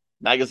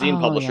 Magazine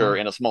publisher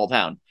in a small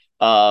town,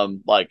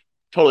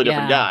 totally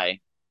different guy,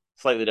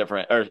 slightly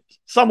different, or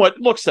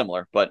somewhat looks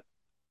similar, but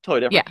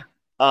totally different.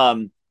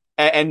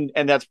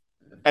 And that's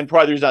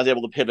probably the reason I was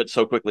able to pivot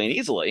so quickly and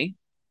easily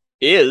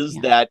is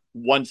that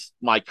once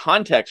my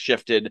context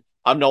shifted,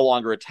 I'm no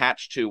longer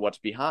attached to what's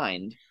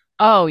behind.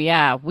 Oh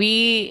yeah,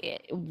 we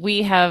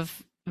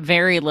have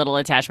very little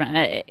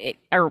attachment.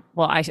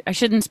 I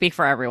shouldn't speak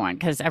for everyone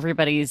because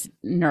everybody's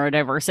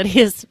neurodiversity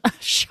is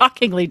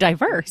shockingly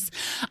diverse.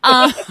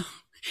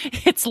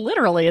 It's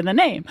literally in the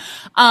name.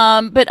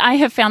 But I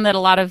have found that a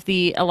lot of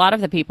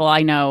the people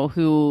I know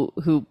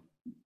who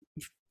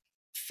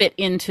fit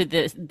into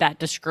that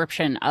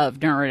description of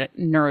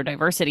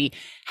neurodiversity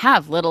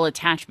have little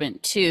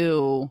attachment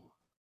to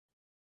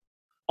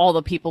all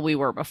the people we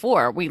were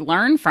before. We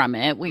learn from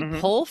it, we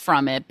pull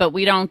from it, but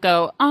we don't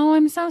go, oh,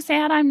 I'm so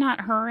sad I'm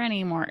not her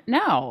anymore.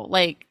 No,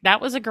 like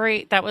that was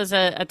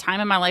a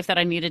time in my life that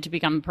I needed to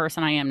become the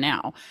person I am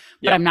now.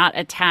 But I'm not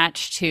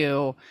attached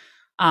to,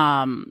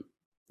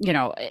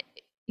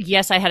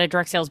 yes, I had a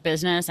direct sales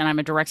business and I'm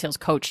a direct sales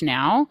coach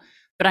now,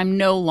 but I'm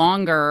no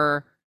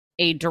longer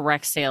a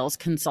direct sales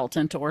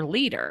consultant or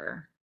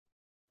leader,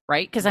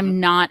 right? Because I'm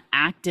not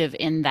active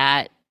in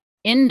that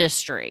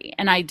industry,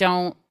 and I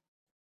don't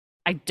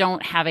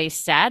have a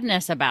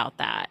sadness about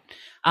that.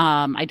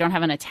 I don't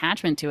have an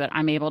attachment to it.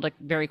 I'm able to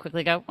very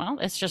quickly go, well,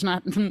 it's just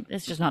not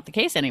the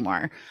case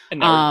anymore.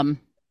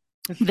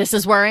 This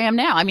is where I am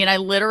now. I mean, I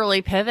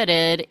literally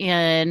pivoted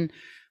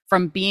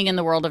from being in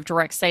the world of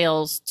direct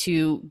sales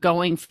to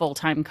going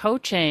full-time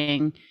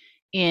coaching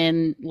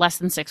in less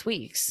than 6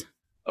 weeks.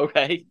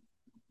 Okay.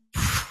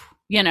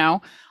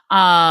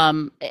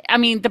 I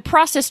mean, the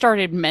process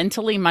started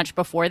mentally much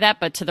before that,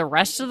 but to the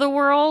rest of the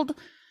world,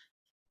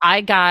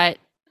 I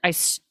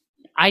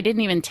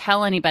didn't even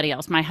tell anybody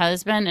else. My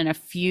husband and a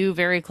few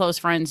very close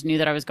friends knew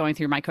that I was going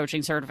through my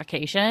coaching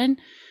certification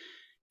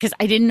because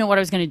I didn't know what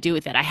I was going to do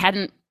with it. I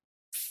hadn't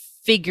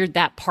figured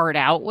that part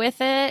out with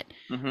it.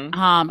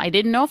 I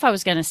didn't know if I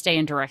was going to stay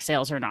in direct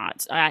sales or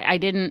not. I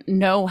didn't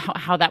know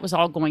how that was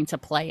all going to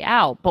play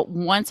out. But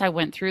once I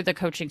went through the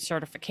coaching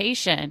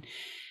certification,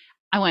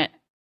 I went,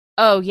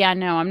 oh yeah,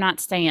 no, I'm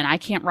not staying. I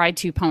can't ride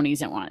 2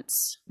 ponies at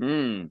once.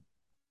 I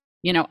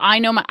know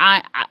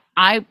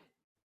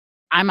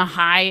I'm a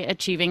high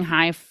achieving,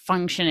 high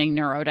functioning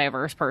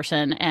neurodiverse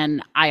person.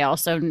 And I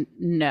also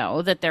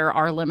know that there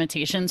are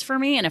limitations for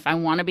me. And if I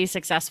want to be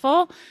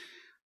successful,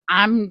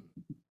 I'm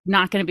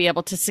not going to be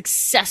able to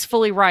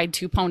successfully ride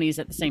 2 ponies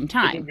at the same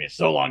time. It took me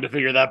so long to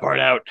figure that part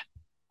out.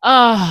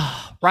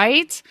 Oh,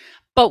 right.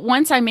 But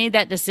once I made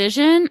that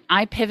decision,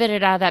 I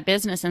pivoted out of that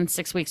business in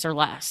 6 weeks or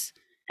less.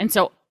 And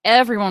so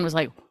everyone was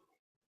like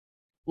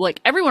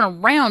everyone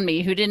around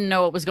me who didn't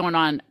know what was going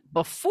on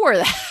before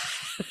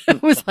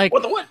that was like,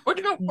 what? Where'd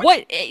you go?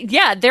 What?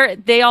 Yeah,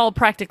 they all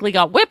practically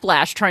got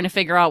whiplash trying to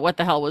figure out what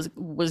the hell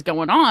was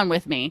going on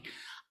with me.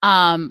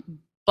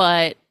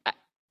 But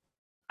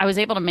I was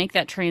able to make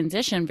that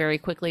transition very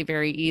quickly,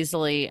 very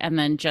easily, and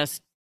then it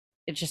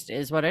just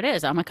is what it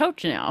is. I'm a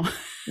coach now.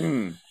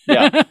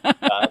 Yeah,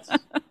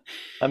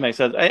 that makes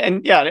sense.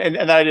 And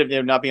I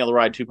did not being able to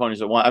ride 2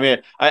 ponies at once. I mean,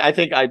 I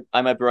think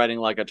I might be riding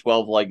like a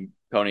 12-leg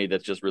pony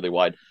that's just really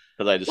wide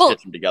because I just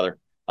stitch them together.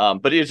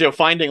 But it's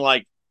finding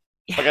like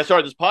I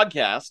started this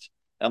podcast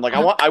and I'm like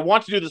I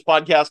want to do this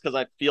podcast because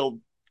I feel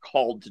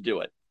called to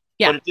do it.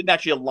 Yeah. But it didn't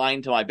actually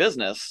align to my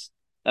business.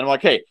 And I'm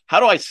like, hey, how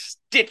do I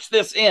stitch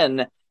this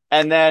in?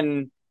 And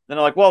then I'm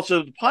like, well,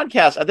 so the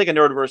podcast, I think a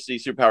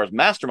Neurodiversity Superpowers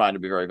Mastermind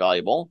would be very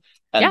valuable.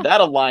 And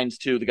that aligns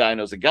to The Guy Who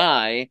Knows a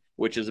Guy,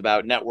 which is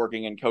about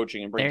networking and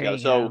coaching and bringing together.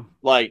 So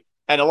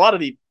and a lot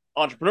of the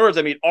entrepreneurs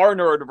I meet are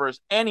neurodiverse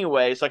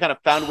anyway. So I kind of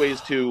found ways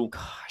to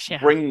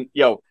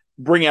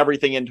bring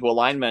everything into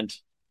alignment.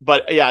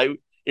 But yeah, if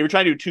you're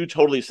trying to do 2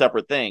 totally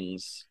separate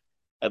things,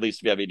 at least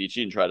if you have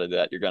ADHD and try to do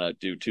that, you're going to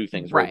do 2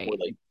 things very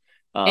poorly.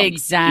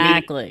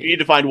 Exactly. You need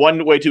to find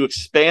one way to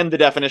expand the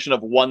definition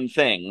of one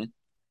thing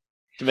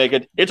to make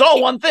it's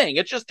all one thing.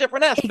 It's just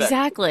different aspects.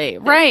 Exactly.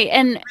 Right.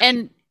 And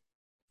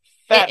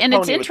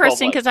it's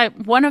interesting because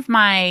one of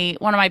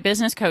my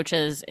business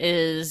coaches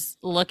is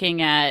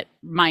looking at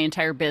my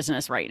entire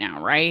business right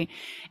now, right?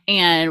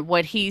 And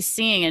what he's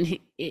seeing, and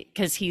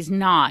because he's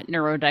not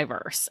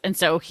neurodiverse, and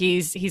so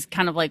he's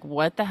kind of like,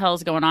 what the hell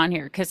is going on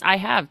here? Because I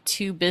have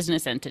 2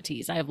 business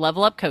entities. I have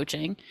Level Up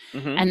Coaching,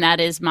 and that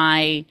is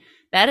my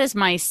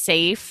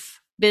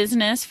safe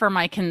business for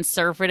my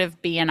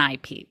conservative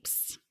BNI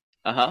peeps.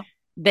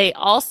 They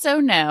also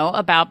know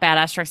about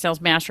Badass Direct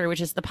Sales Mastery, which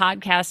is the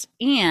podcast,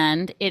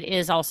 and it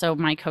is also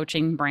my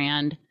coaching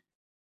brand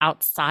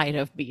outside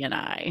of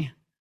BNI.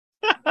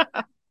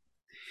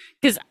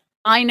 Because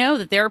I know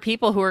that there are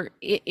people who are,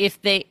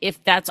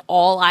 if that's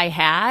all I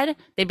had,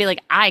 they'd be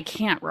like, I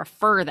can't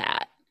refer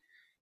that.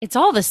 It's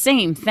all the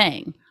same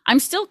thing. I'm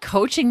still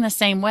coaching the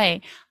same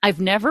way.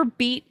 I've never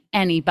beat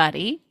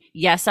anybody.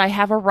 Yes, I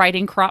have a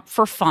writing crop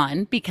for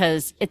fun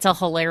because it's a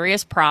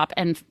hilarious prop.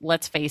 And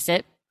let's face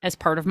it, as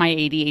part of my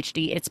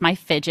ADHD, it's my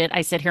fidget.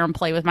 I sit here and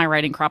play with my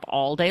writing crop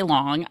all day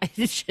long.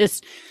 It's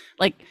just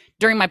like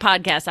during my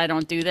podcast, I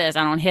don't do this.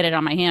 I don't hit it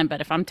on my hand.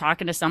 But if I'm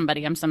talking to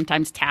somebody, I'm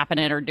sometimes tapping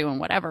it or doing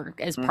whatever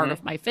as part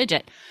of my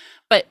fidget.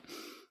 But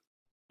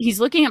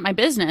he's looking at my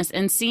business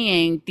and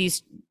seeing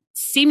these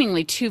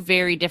seemingly 2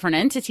 very different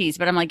entities.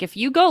 But I'm like, if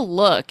you go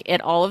look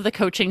at all of the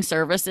coaching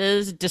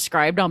services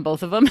described on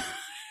both of them,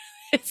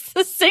 it's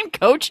the same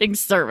coaching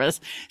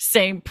service,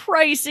 same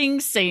pricing,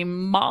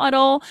 same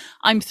model.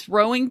 I'm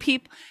throwing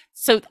people.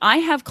 So I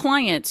have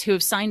clients who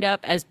have signed up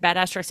as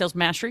Badass Direct Sales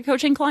Mastery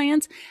coaching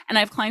clients, and I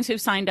have clients who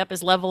have signed up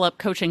as Level Up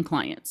coaching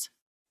clients.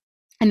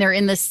 And they're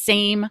in the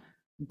same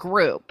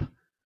group.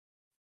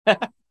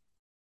 And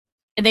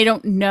they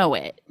don't know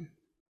it.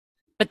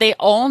 but they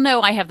all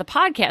know I have the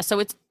podcast. So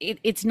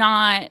it's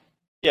not,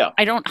 Yeah.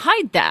 I don't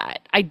hide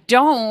that. I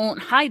don't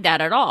hide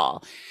that at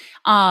all.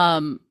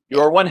 You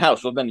are one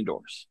house with many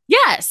doors.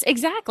 Yes,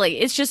 exactly.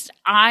 It's just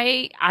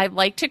I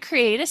like to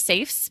create a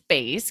safe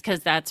space,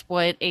 because that's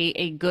what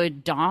a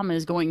good dom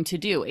is going to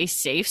do. A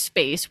safe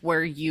space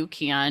where you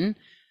can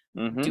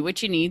do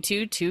what you need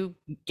to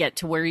get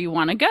to where you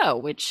want to go,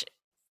 which,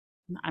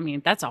 I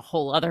mean, that's a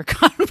whole other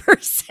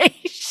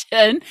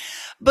conversation.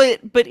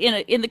 But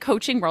in the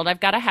coaching world, I've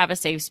got to have a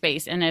safe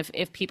space. And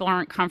if people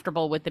aren't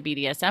comfortable with the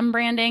BDSM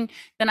branding,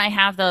 then I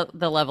have the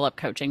level up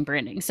coaching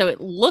branding. So it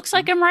looks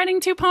like I'm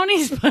riding two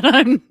ponies, but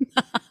I'm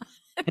not.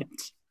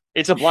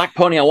 It's a black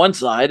pony on one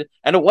side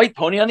and a white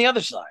pony on the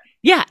other side.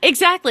 Yeah,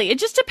 exactly. It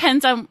just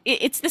depends on,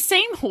 it's the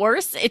same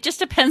horse. It just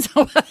depends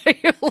on whether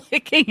you're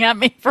looking at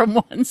me from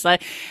one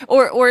side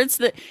or it's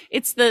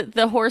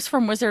the horse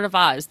from Wizard of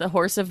Oz, the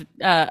horse of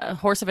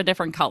a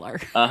different color.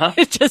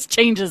 It just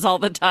changes all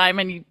the time,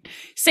 and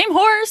same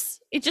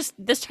horse. It just,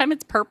 this time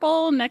it's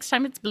purple, next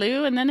time it's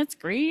blue, and then it's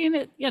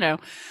green.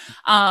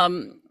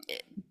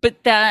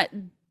 But that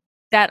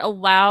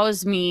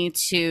allows me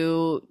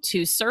to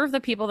serve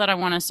the people that I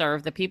want to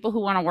serve, the people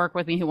who want to work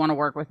with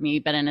me,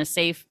 but in a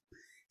safe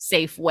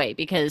way,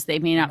 because they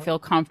may not feel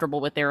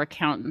comfortable with their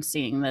accountant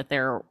seeing that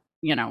they're,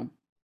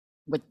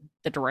 with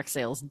the direct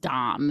sales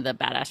dom, the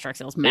badass direct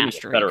sales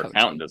master. Better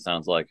accountant, it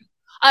sounds like.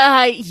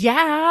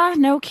 Yeah,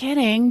 no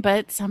kidding.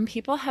 But some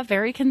people have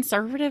very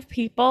conservative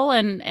people,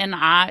 and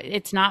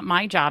it's not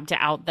my job to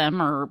out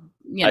them or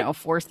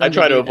force them. I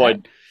try to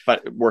avoid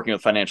working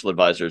with financial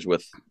advisors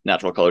with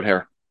natural colored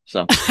hair.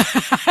 So done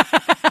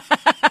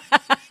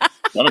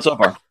it so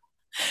far.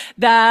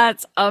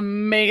 That's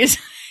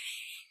amazing.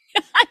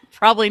 I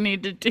probably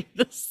need to do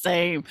the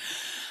same.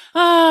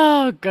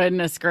 Oh,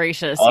 goodness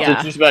gracious. Also,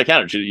 just about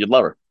accountant. You'd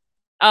love her.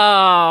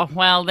 Oh,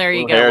 well, there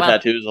you go. Hair,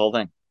 tattoos, the whole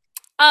thing.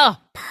 Oh,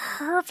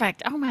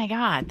 perfect. Oh my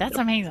God. That's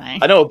amazing.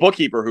 I know a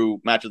bookkeeper who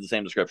matches the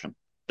same description.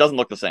 Doesn't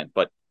look the same,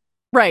 but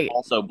right.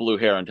 Also blue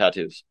hair and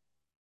tattoos.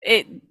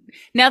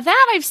 Now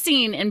that I've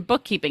seen in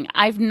bookkeeping,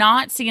 I've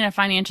not seen a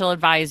financial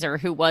advisor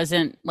who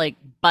wasn't like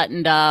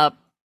buttoned up,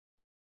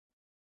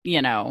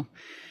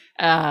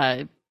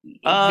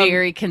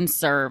 very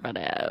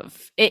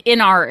conservative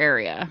in our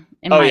area.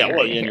 In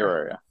your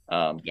area.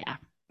 Yeah.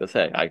 Let's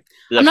say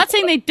I'm not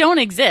saying they don't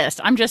exist.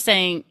 I'm just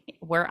saying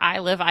where I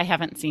live, I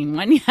haven't seen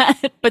one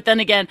yet. But then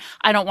again,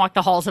 I don't walk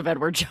the halls of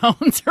Edward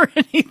Jones or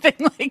anything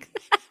like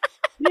that.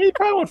 Yeah, you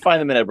probably won't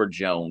find them in Edward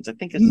Jones. I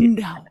think they're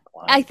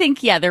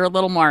a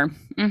little more.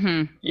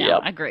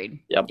 Agreed.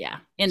 Yep. Yeah,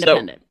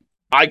 independent. So,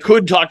 I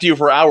could talk to you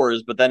for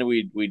hours, but then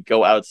we'd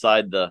go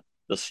outside the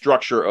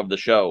structure of the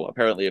show.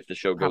 Apparently, if the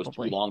show goes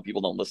too long,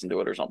 people don't listen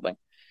to it or something.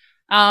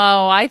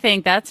 Oh, I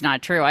think that's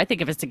not true. I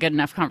think if it's a good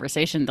enough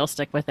conversation, they'll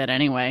stick with it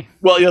anyway.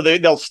 Well,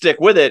 they'll stick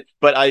with it,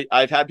 but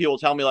I've had people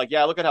tell me, like,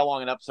 yeah, look at how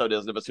long an episode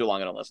is, and if it's too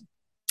long, I don't listen.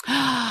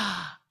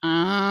 Oh.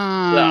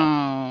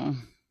 Yeah.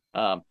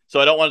 So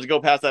I don't want it to go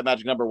past that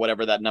magic number,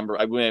 whatever that number.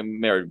 I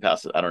may already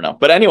pass it. I don't know.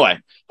 But anyway.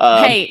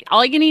 Hey,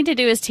 all you need to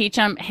do is teach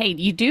them, hey,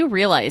 you do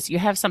realize you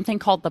have something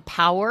called the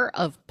power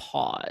of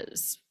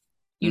pause.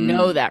 You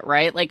know that,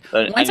 right? Like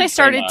once I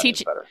started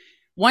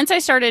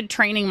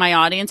training my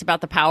audience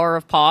about the power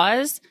of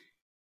pause,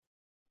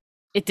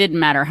 it didn't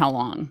matter how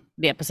long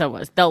the episode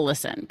was. They'll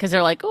listen because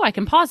they're like, oh, I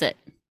can pause it.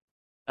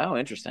 Oh,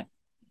 interesting.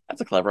 That's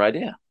a clever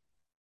idea.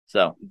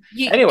 So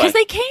anyway. Because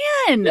they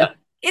can. Yeah.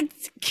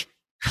 It's...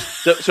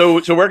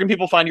 So where can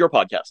people find your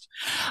podcast?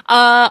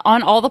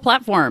 On all the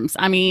platforms.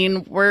 I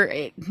mean,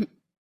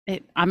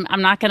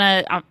 I'm not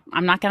gonna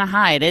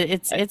hide it.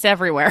 It's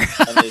everywhere.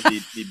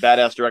 the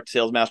Badass Direct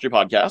Sales Mastery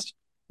Podcast.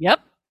 Yep,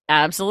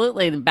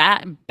 absolutely. The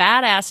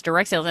badass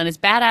direct sales, and it's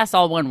badass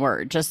all one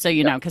word, just so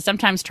you know, because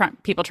sometimes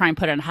people try and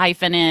put a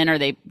hyphen in, or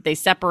they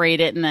separate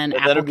it, and then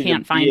Apple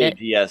can't find it.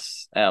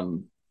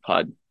 BDSM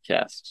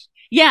podcast.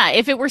 Yeah,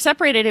 if it were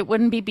separated, it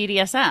wouldn't be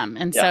BDSM,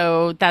 and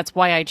so that's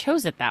why I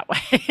chose it that way.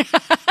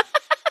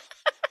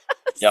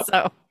 Yep.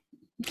 So.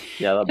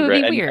 Yeah, that'd be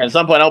great. And at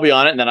some point, I'll be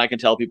on it, and then I can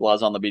tell people I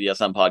was on the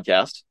BDSM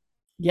podcast.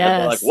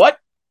 Yes. Like, what?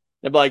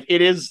 They'll be like,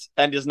 it is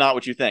and is not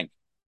what you think.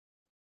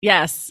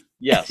 Yes.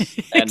 Yes.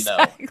 And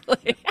exactly.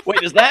 No.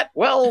 Wait, is that?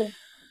 Well,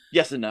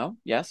 yes and no.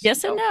 Yes.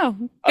 Yes and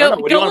no. Go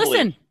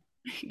listen.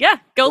 Yeah,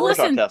 go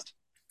listen. Test.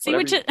 See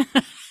what you...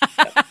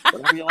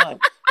 whatever you like.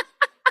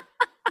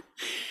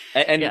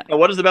 And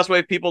what is the best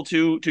way for people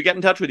to get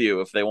in touch with you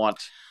if they want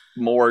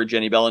more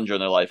Jennie Bellinger in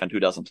their life, and who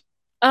doesn't?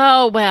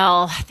 Oh,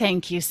 well,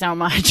 thank you so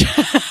much.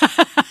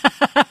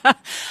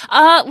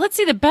 Let's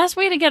see, the best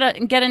way to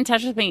get in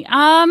touch with me.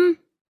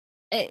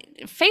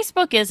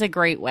 Facebook is a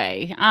great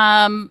way.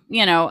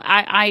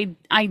 I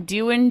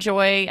do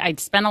enjoy, I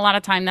spend a lot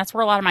of time. That's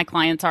where a lot of my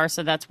clients are.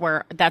 So that's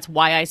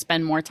why I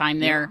spend more time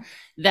there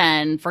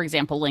than, for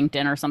example,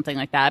 LinkedIn or something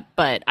like that.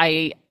 But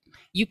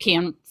you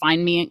can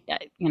find me,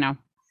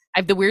 I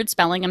have the weird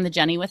spelling. I'm the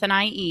Jennie with an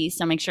IE,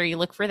 so make sure you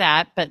look for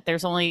that. But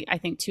there's only, I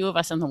think, 2 of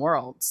us in the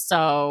world.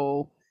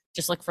 So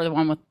just look for the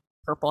one with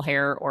purple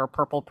hair or a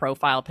purple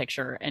profile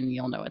picture, and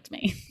you'll know it's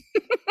me.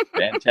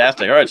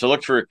 Fantastic. All right, so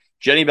look for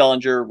Jennie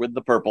Bellinger with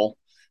the purple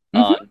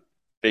on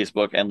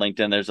Facebook and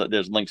LinkedIn.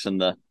 There's links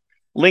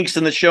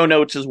in the show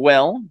notes as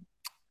well.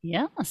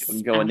 Yes. You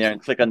can go in there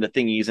and click on the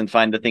thingies and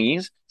find the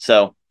thingies.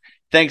 So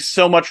thanks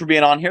so much for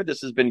being on here.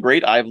 This has been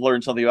great. I've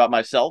learned something about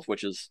myself,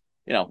 which is,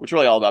 which is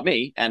really all about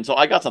me. And so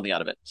I got something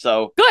out of it.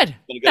 So good.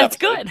 That's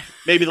episode. Good.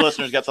 Maybe the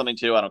listeners get something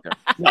too. I don't care.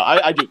 No,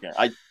 I do care.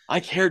 I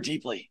care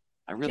deeply.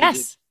 I really do.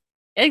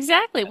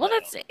 Exactly. Well,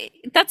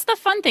 that's the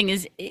fun thing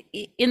is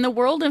in the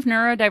world of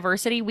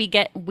neurodiversity, we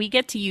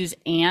get to use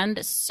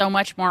 "and" so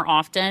much more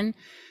often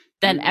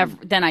than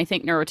I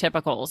think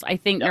neurotypicals. I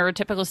think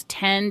neurotypicals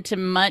tend to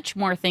much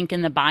more think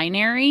in the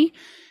binary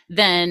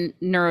than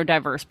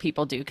neurodiverse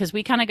people do, because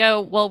we kind of go,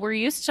 well, we're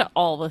used to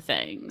all the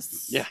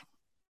things.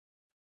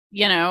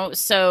 Yeah.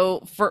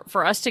 So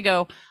for us to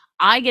go,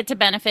 I get to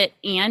benefit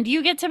and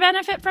you get to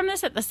benefit from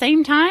this at the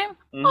same time.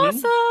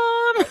 Awesome.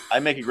 I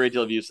make a great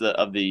deal of use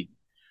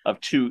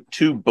of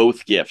two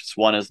both gifts.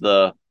 One is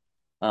the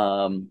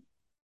I think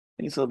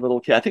it's a little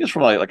kid. I think it's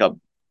from like a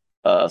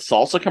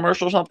salsa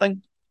commercial or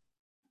something.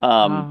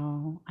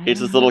 It's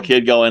this little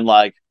kid going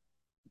like,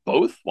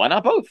 both? Why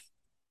not both?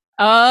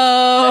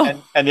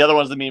 Oh. And the other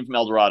one's the meme from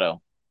El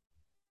Dorado,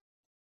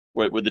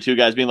 with the two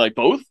guys being like,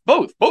 both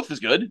is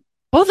good.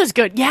 Both is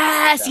good.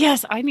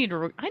 Yes. I need to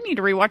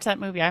rewatch that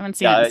movie. I haven't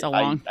seen it in so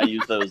long. I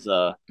use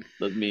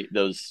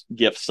those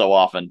gifts so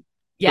often.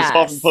 Yes.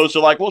 Often posts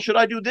are like, well, should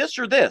I do this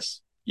or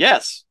this?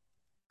 Yes.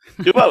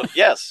 Do both.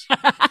 Yes.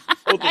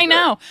 Both I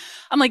know.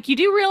 I'm like, you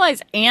do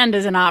realize "and"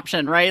 is an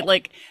option, right?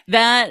 Like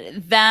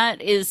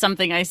that is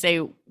something I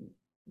say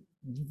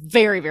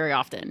very, very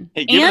often.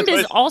 Hey, "and"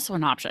 is also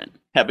an option.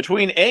 Yeah,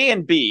 between A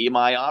and B,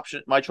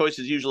 my choice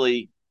is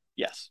usually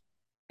yes.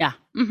 Yeah.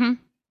 Mm-hmm.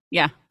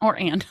 Yeah. Or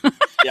 "and."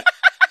 Yeah.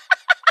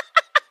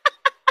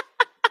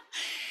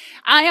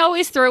 I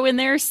always throw in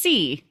there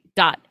C.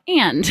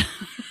 And.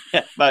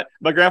 Yeah, but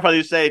my grandfather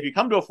used to say, if you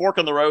come to a fork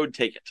in the road,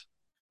 take it.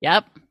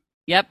 Yep.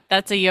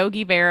 That's a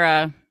Yogi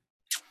Berra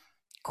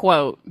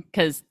quote.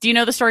 Because do you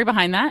know the story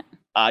behind that?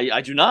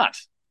 I do not.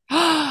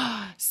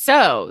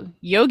 So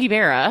Yogi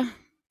Berra,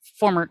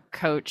 former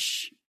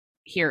coach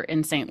here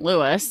in St.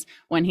 Louis,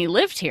 when he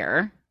lived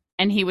here,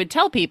 and he would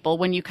tell people,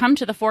 when you come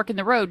to the fork in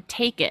the road,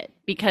 take it,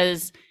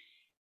 because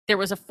there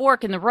was a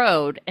fork in the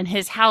road and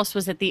his house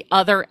was at the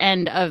other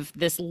end of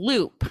this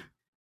loop.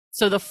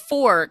 So the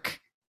fork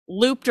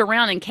looped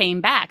around and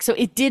came back. So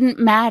it didn't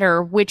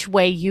matter which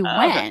way you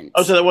went. Okay.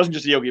 Oh, so that wasn't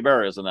just Yogi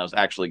Berra's, and that was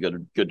actually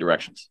good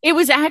directions. It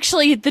was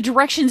actually the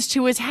directions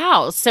to his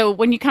house. So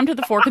when you come to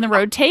the fork in the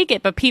road, take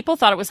it. But people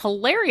thought it was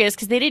hilarious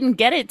because they didn't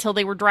get it till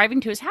they were driving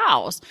to his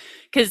house.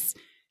 Because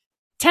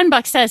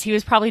 $10 says he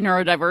was probably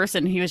neurodiverse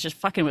and he was just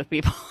fucking with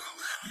people.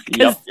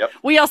 Because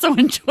we also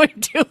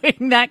enjoyed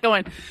doing that,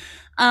 going,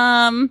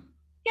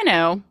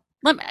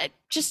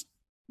 just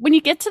when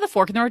you get to the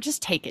fork in the road,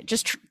 just take it.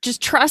 Just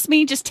trust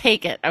me. Just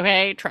take it.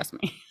 Okay. Trust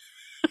me.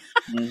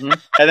 And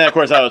then, of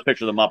course, I always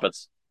picture the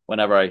Muppets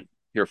whenever I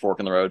hear fork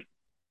in the road.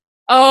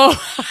 Oh,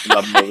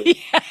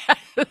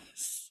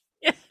 yes.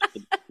 The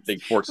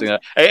big forks thing.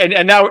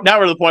 And now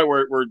we're to the point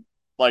where we're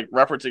like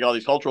referencing all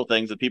these cultural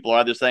things that people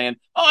are either saying,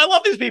 "Oh, I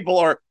love these people,"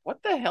 or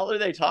 "What the hell are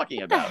they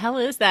talking about?" What the hell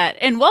is that?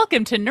 And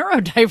welcome to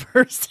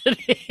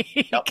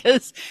neurodiversity,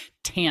 because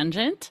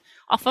tangent.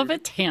 Off of a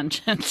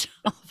tangent.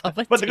 But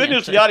the good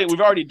news for the audience, we've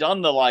already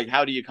done the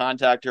how do you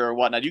contact her or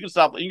whatnot. You can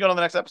stop. You can go to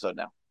the next episode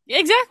now.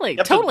 Exactly.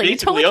 Totally.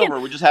 Basically over.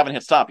 We just haven't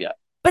hit stop yet.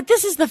 But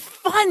this is the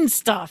fun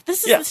stuff.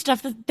 This is the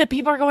stuff that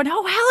people are going,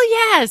 "Oh, hell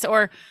yes."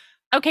 Or,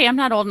 "Okay, I'm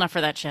not old enough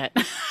for that shit."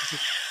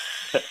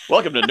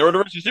 Welcome to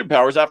Neurodiversity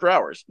Superpowers After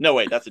Hours. No,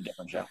 wait, that's a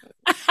different show.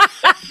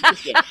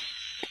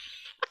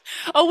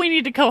 Oh, we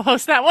need to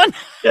co-host that one.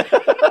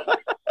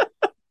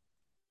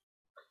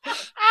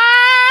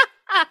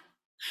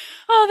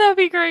 Oh, that'd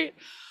be great.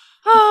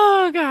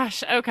 Oh,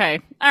 gosh. Okay.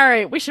 All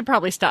right. We should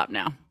probably stop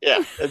now.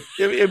 Yeah.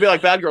 It'd be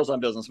like Bad Girls on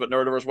Business, but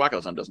neurodiverse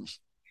wackos on business.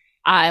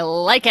 I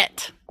like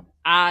it.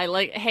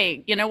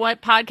 Hey, you know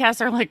what?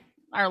 Podcasts are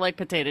like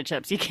potato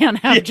chips. You can't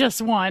have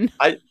just one.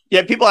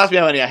 People ask me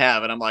how many I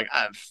have, and I'm like,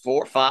 I have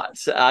 4, 5.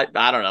 I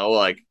don't know.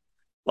 Like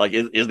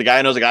is the Guy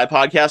Who Knows a Guy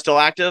podcast still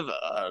active?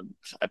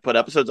 I put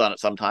episodes on it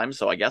sometimes,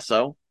 so I guess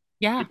so.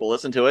 Yeah. People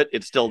listen to it.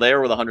 It's still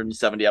there with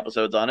 170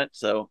 episodes on it.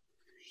 So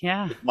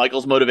yeah.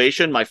 Michael's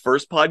Motivation, my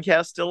first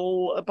podcast,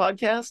 still a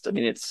podcast. I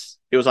mean,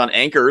 it was on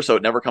Anchor, so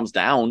it never comes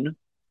down.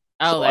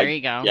 Oh, so there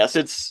you go. Yes,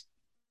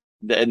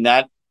 and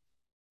that.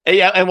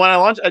 And when I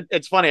launch,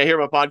 it's funny. I hear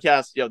about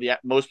podcasts.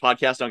 Most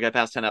podcasts don't get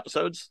past 10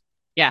 episodes.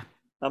 Yeah.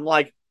 I'm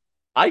like,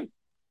 I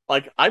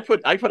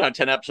put out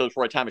 10 episodes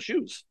before I tie my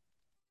shoes.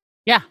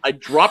 Yeah. I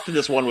dropped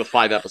this one with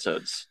 5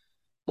 episodes.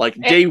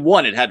 Day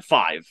one, it had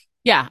 5.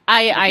 Yeah,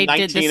 I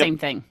did the same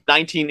thing.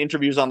 19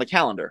 interviews on the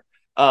calendar.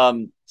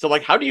 So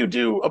how do you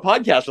do a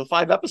podcast with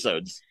 5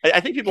 episodes?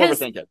 I think people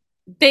overthink it.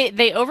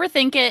 They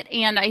overthink it,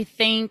 and I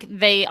think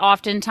they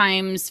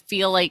oftentimes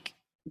feel like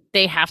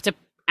they have to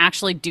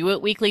actually do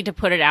it weekly to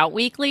put it out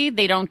weekly.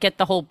 They don't get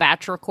the whole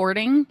batch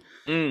recording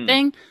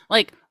thing.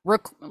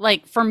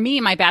 like for me,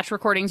 my batch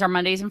recordings are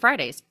Mondays and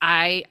Fridays.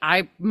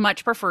 I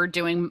much prefer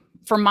doing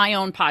for my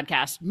own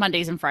podcast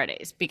Mondays and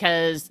Fridays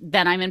because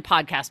then I'm in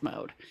podcast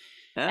mode.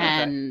 Oh,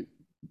 okay.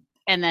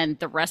 And then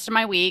the rest of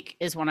my week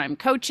is when I'm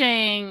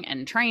coaching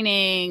and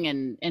training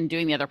and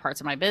doing the other parts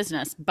of my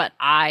business. But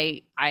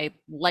I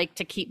like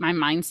to keep my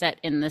mindset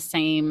in the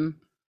same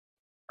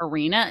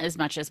arena as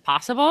much as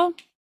possible.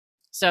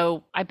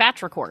 So I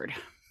batch record.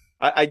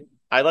 I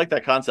like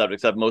that concept,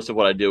 except most of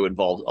what I do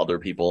involves other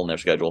people and their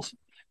schedules.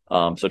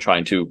 So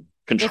trying to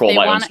control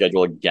my own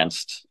schedule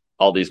against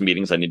all these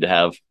meetings I need to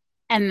have.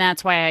 And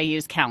that's why I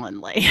use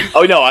Calendly.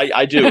 Oh, no,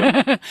 I do.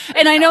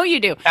 And I know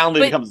you do.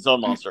 Calendly becomes its own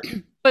monster.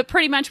 But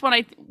pretty much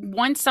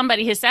once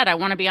somebody has said, I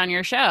want to be on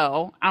your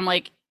show, I'm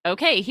like,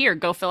 okay, here,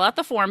 go fill out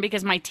the form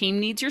because my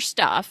team needs your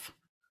stuff.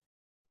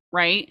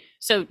 Right?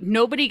 So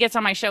nobody gets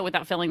on my show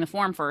without filling the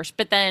form first,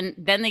 but then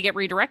they get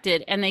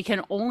redirected and they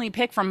can only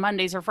pick from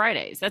Mondays or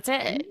Fridays. That's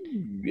it.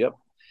 Yep.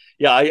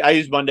 Yeah, I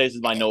use Mondays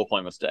as my no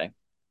appointments day.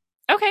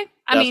 Okay.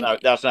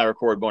 That's when I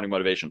record Morning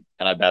Motivation,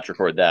 and I batch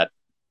record that.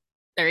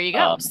 There you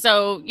go.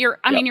 So you're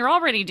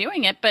already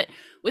doing it, but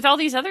with all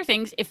these other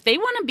things, if they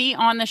want to be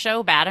on the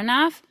show bad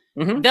enough,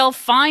 they'll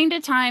find a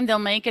time, they'll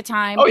make a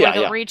time,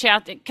 they'll reach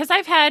out. Because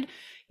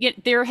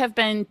there have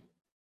been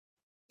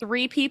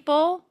 3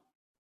 people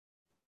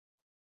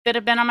that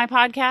have been on my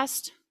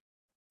podcast.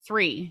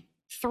 3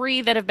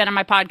 that have been on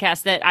my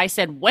podcast that I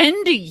said,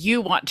 when do you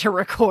want to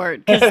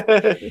record?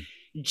 Because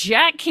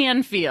Jack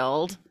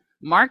Canfield,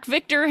 Mark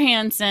Victor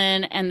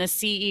Hansen, and the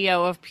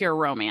CEO of Pure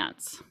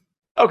Romance.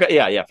 Okay,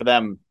 yeah. For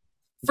them,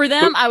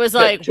 I was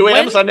like, 2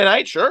 a.m. Sunday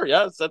night, sure,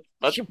 yes,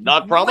 that's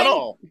not a problem at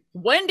all.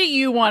 When do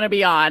you want to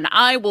be on?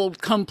 I will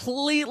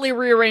completely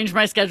rearrange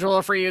my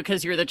schedule for you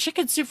because you're the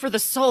chicken soup for the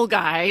soul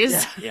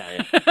guys.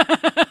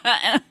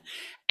 Yeah.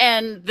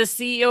 And the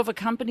CEO of a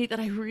company that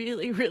I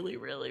really, really,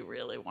 really,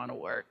 really want to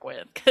work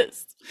with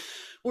because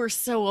we're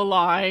so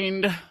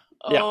aligned.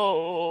 Yeah.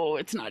 Oh,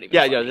 it's not even.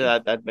 Yeah.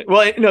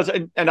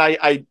 And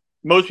I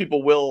most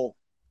people will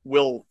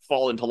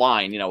fall into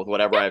line, with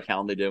whatever I have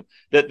Calendly do.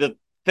 The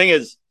thing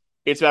is,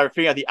 it's about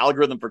figuring out the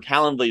algorithm for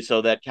Calendly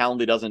so that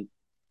Calendly doesn't,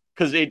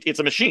 because it's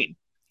a machine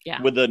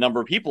with the number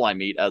of people I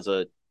meet as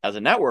a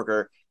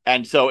networker.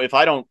 And so if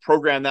I don't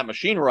program that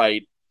machine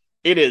right,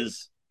 it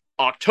is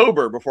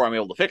October before I'm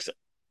able to fix it.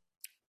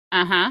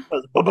 I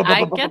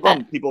get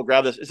that. People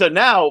grab this. So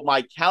now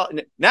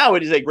now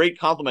it is a great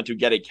compliment to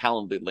get a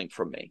Calendly link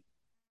from me.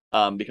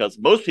 Because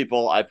most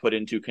people I put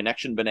into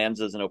connection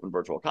bonanzas and open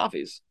virtual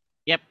coffees.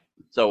 Yep.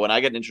 So when I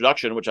get an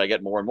introduction, which I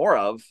get more and more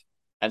of,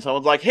 and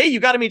someone's like, hey, you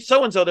got to meet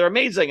so-and-so, they're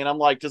amazing. And I'm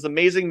like, does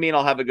amazing mean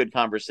I'll have a good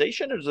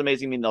conversation, or does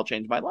amazing mean they'll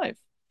change my life?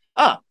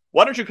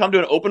 Why don't you come to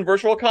an open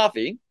virtual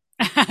coffee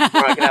where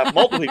I can have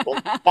multiple people,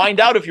 find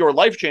out if you're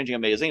life-changing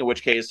amazing, in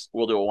which case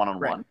we'll do a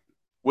one-on-one,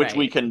 which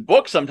we can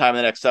book sometime in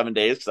the next 7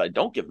 days because I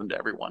don't give them to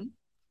everyone.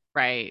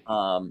 Right.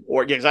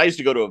 Because I used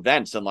to go to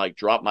events and like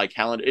drop my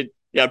calendar.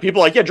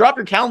 People are like, drop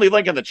your Calendly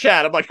link in the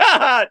chat. I'm like,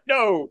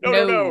 no.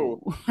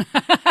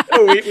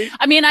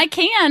 I mean, I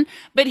can,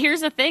 but here's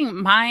the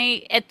thing.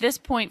 At this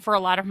point, for a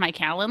lot of my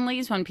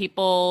Calendlys, when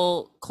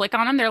people click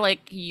on them, they're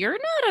like, you're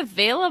not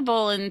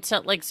available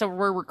until so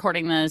we're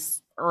recording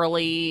this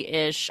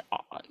early-ish,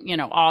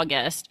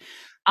 August.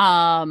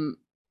 I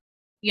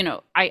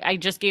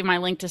just gave my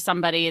link to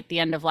somebody at the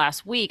end of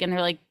last week and they're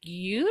like,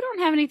 you don't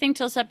have anything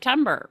till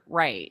September.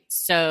 Right.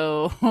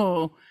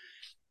 So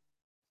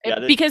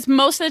because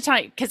most of the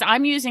time, because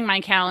I'm using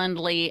my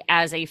Calendly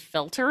as a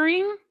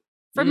filtering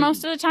for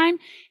most of the time.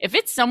 If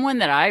it's someone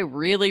that I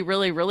really,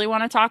 really, really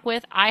want to talk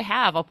with, I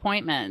have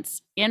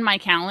appointments in my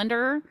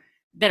calendar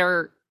that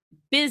are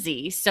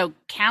busy. So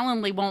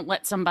Calendly won't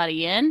let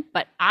somebody in,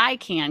 but I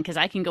can, because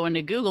I can go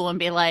into Google and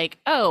be like,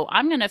 oh,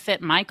 I'm going to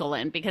fit Michael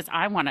in because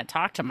I want to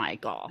talk to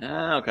Michael.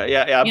 Okay.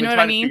 Yeah. I've been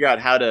trying to figure out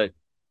how to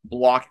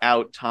block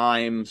out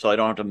time so I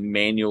don't have to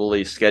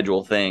manually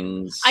schedule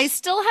things. I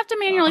still have to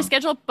manually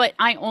schedule, but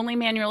I only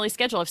manually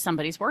schedule if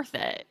somebody's worth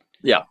it.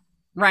 Yeah.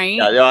 Right?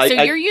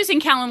 Yeah, you're using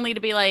Calendly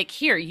to be like,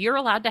 here, you're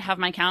allowed to have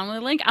my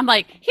Calendly link. I'm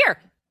like, here,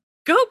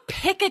 go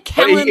pick a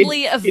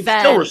Calendly event. It's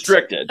still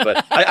restricted,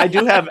 but I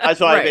do have,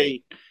 so I have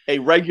a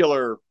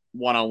regular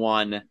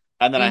one-on-one,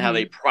 and then I have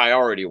a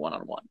priority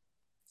one-on-one,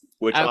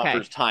 which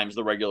offers times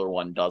the regular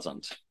one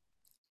doesn't.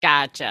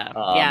 Gotcha.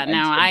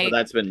 So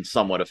that's been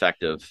somewhat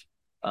effective.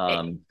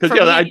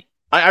 Because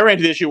I ran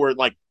into the issue where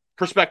like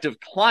prospective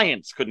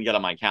clients couldn't get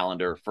on my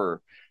calendar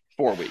for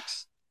 4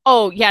 weeks.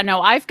 Oh yeah,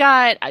 no, I've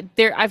got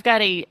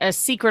a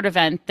secret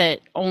event that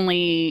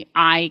only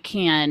I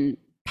can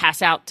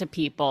pass out to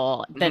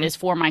people that is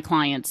for my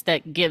clients,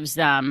 that gives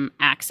them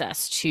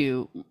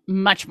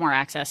much more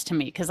access to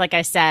me. Because like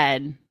I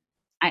said,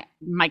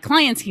 my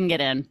clients can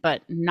get in,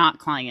 but not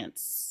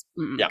clients.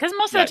 Because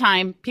most of the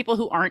time, people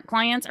who aren't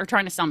clients are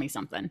trying to sell me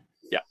something.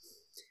 Yeah.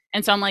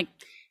 And so I'm like,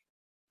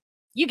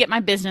 you get my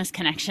business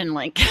connection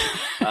link.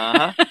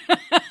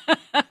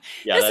 Yeah,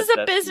 This is a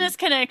that's business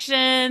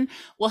connection.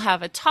 We'll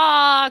have a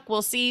talk.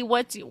 We'll see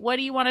what do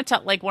you want to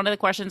talk. Like one of the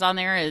questions on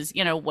there is,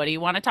 what do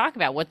you want to talk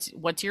about?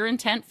 What's your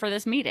intent for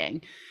this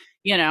meeting?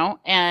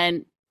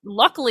 And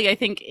luckily, I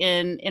think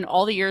in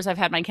all the years I've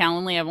had my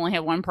Calendly, I've only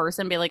had one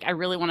person be like, I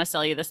really want to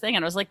sell you this thing.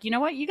 And I was like, you know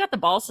what? You got the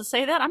balls to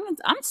say that.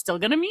 I'm still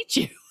going to meet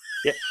you.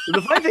 Yeah.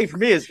 The funny thing for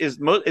me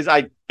is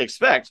I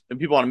expect when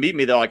people want to meet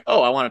me, they're like,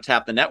 oh, I want to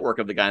tap the network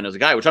of the guy who knows a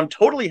guy, which I'm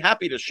totally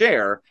happy to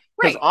share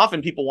because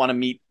often people want to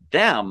meet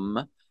them.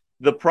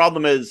 The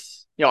problem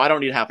is, I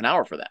don't need half an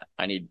hour for that.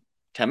 I need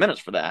 10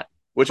 minutes for that,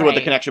 which is what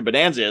the Connection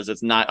Bonanza is.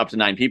 It's not up to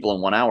 9 people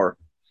in 1 hour.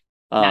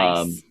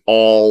 Nice.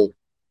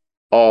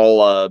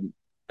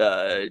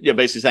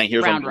 Basically saying,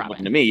 here's what I'm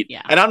looking to meet.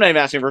 Yeah. And I'm not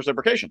even asking for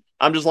reciprocation.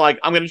 I'm just like,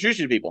 I'm going to introduce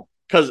you to people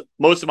because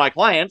most of my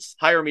clients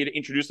hire me to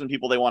introduce them to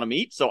people they want to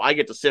meet. So I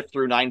get to sift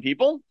through 9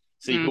 people,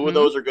 see who of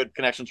those are good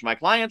connections for my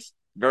clients.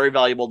 Very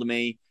valuable to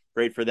me.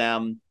 Great for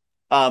them.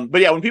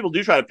 But yeah, when people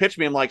do try to pitch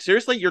me, I'm like,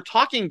 seriously, you're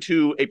talking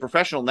to a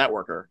professional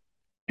networker.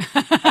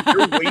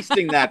 You're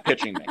wasting that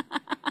pitching me.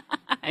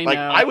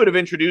 I would have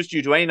introduced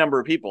you to any number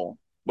of people.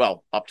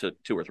 Well, up to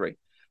 2 or 3.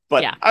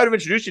 But I would have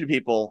introduced you to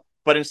people.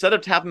 But instead of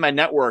tapping my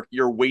network,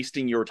 you're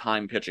wasting your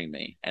time pitching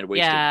me and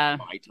wasting my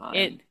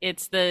time.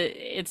 It's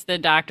the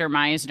Dr.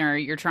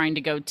 Meisner. You're trying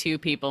to go to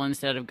people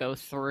instead of go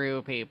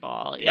through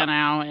people,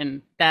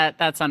 and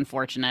that's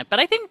unfortunate. But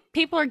I think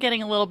people are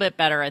getting a little bit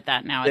better at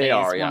that nowadays. They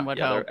are, one would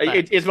hope.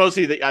 It's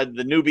mostly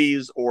the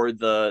newbies or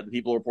the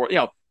people who report.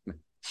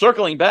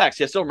 Circling back.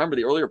 See, I still remember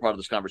the earlier part of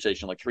this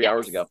conversation, like 3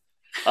 hours ago.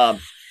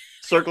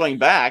 Circling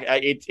back,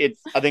 it's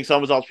I think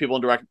some results people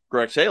in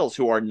direct sales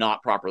who are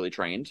not properly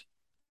trained.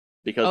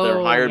 Because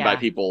they're hired by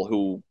people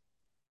who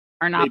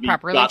are not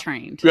properly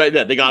trained. Right,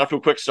 they got off to a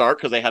quick start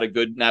because they had a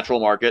good natural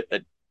market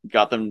that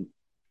got them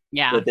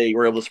that they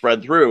were able to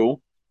spread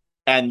through.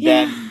 And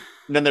then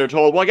they're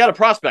told, well, I got a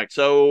prospect,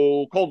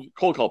 so cold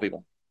call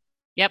people.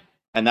 Yep.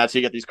 And that's how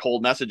you get these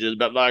cold messages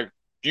about like,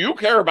 do you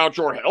care about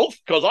your health?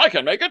 Because I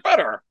can make it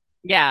better.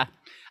 Yeah.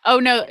 Oh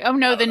no.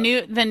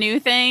 The new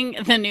thing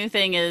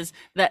is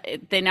that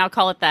they now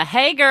call it the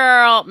 "Hey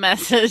girl"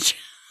 message.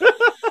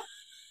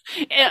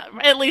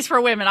 At least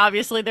for women,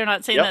 obviously they're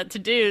not saying that to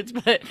dudes,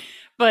 but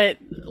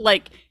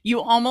like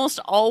you almost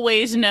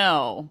always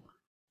know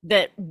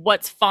that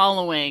what's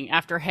following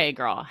after "Hey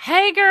girl,"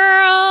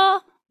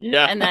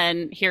 and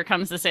then here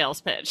comes the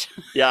sales pitch.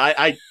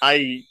 I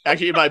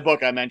actually in my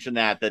book I mentioned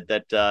that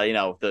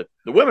the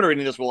women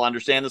reading this will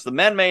understand this, the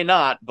men may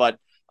not, but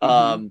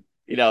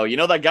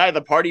that guy at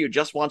the party who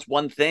just wants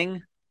one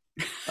thing.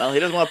 Well, he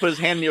doesn't want to put his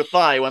hand in your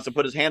thigh; he wants to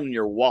put his hand in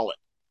your wallet.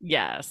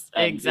 Yes,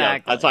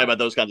 exactly. I talk about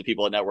those kinds of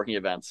people at networking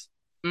events.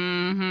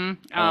 Mm-hmm.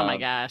 Oh my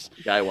gosh.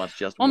 The guy wants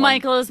just one. Well,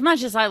 Michael, as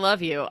much as I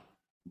love you,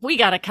 we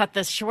got to cut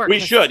this short. We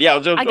should. Yeah.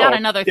 I got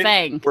another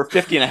thing. We're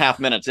 50 and a half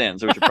minutes in,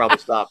 so we should probably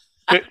stop.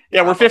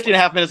 Yeah, we're 50 and a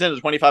half minutes into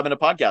a 25-minute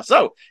podcast.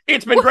 So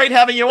it's been great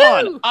having you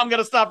on. I'm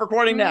going to stop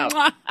recording now.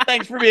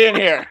 Thanks for being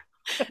here.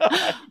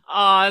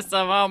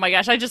 Awesome. Oh my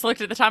gosh. I just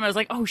looked at the time. I was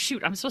like, oh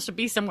shoot, I'm supposed to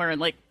be somewhere in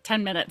like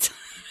 10 minutes.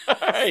 All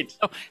right.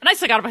 And I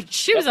still got a bunch of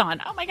shoes on.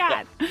 Oh my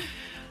God.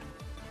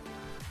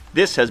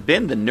 This has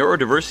been the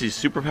Neurodiversity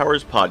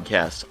Superpowers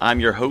Podcast.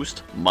 I'm your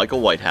host, Michael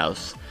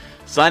Whitehouse.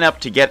 Sign up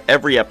to get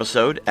every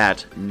episode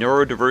at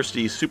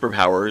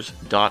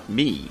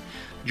neurodiversitysuperpowers.me.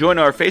 Join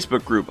our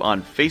Facebook group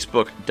on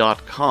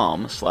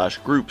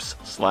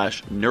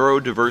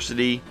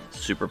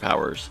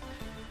facebook.com/groups/neurodiversitysuperpowers.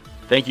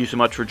 Thank you so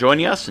much for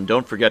joining us, and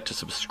don't forget to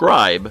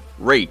subscribe,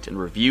 rate, and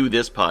review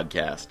this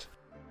podcast.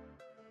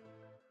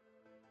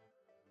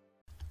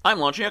 I'm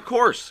launching a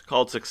course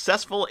called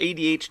Successful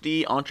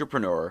ADHD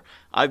Entrepreneur.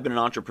 I've been an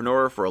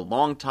entrepreneur for a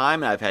long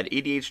time, and I've had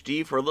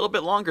ADHD for a little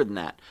bit longer than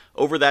that.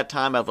 Over that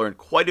time, I've learned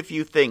quite a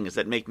few things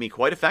that make me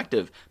quite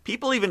effective.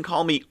 People even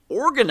call me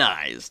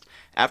organized.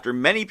 After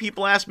many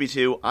people ask me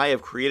to, I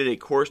have created a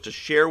course to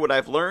share what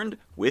I've learned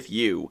with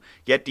you.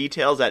 Get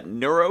details at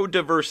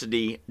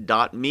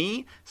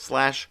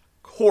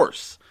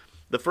neurodiversity.me/course.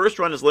 The first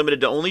run is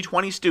limited to only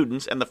 20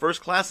 students, and the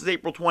first class is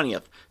April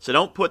 20th, so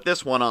don't put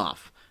this one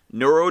off.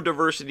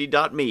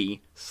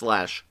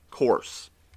 neurodiversity.me/course.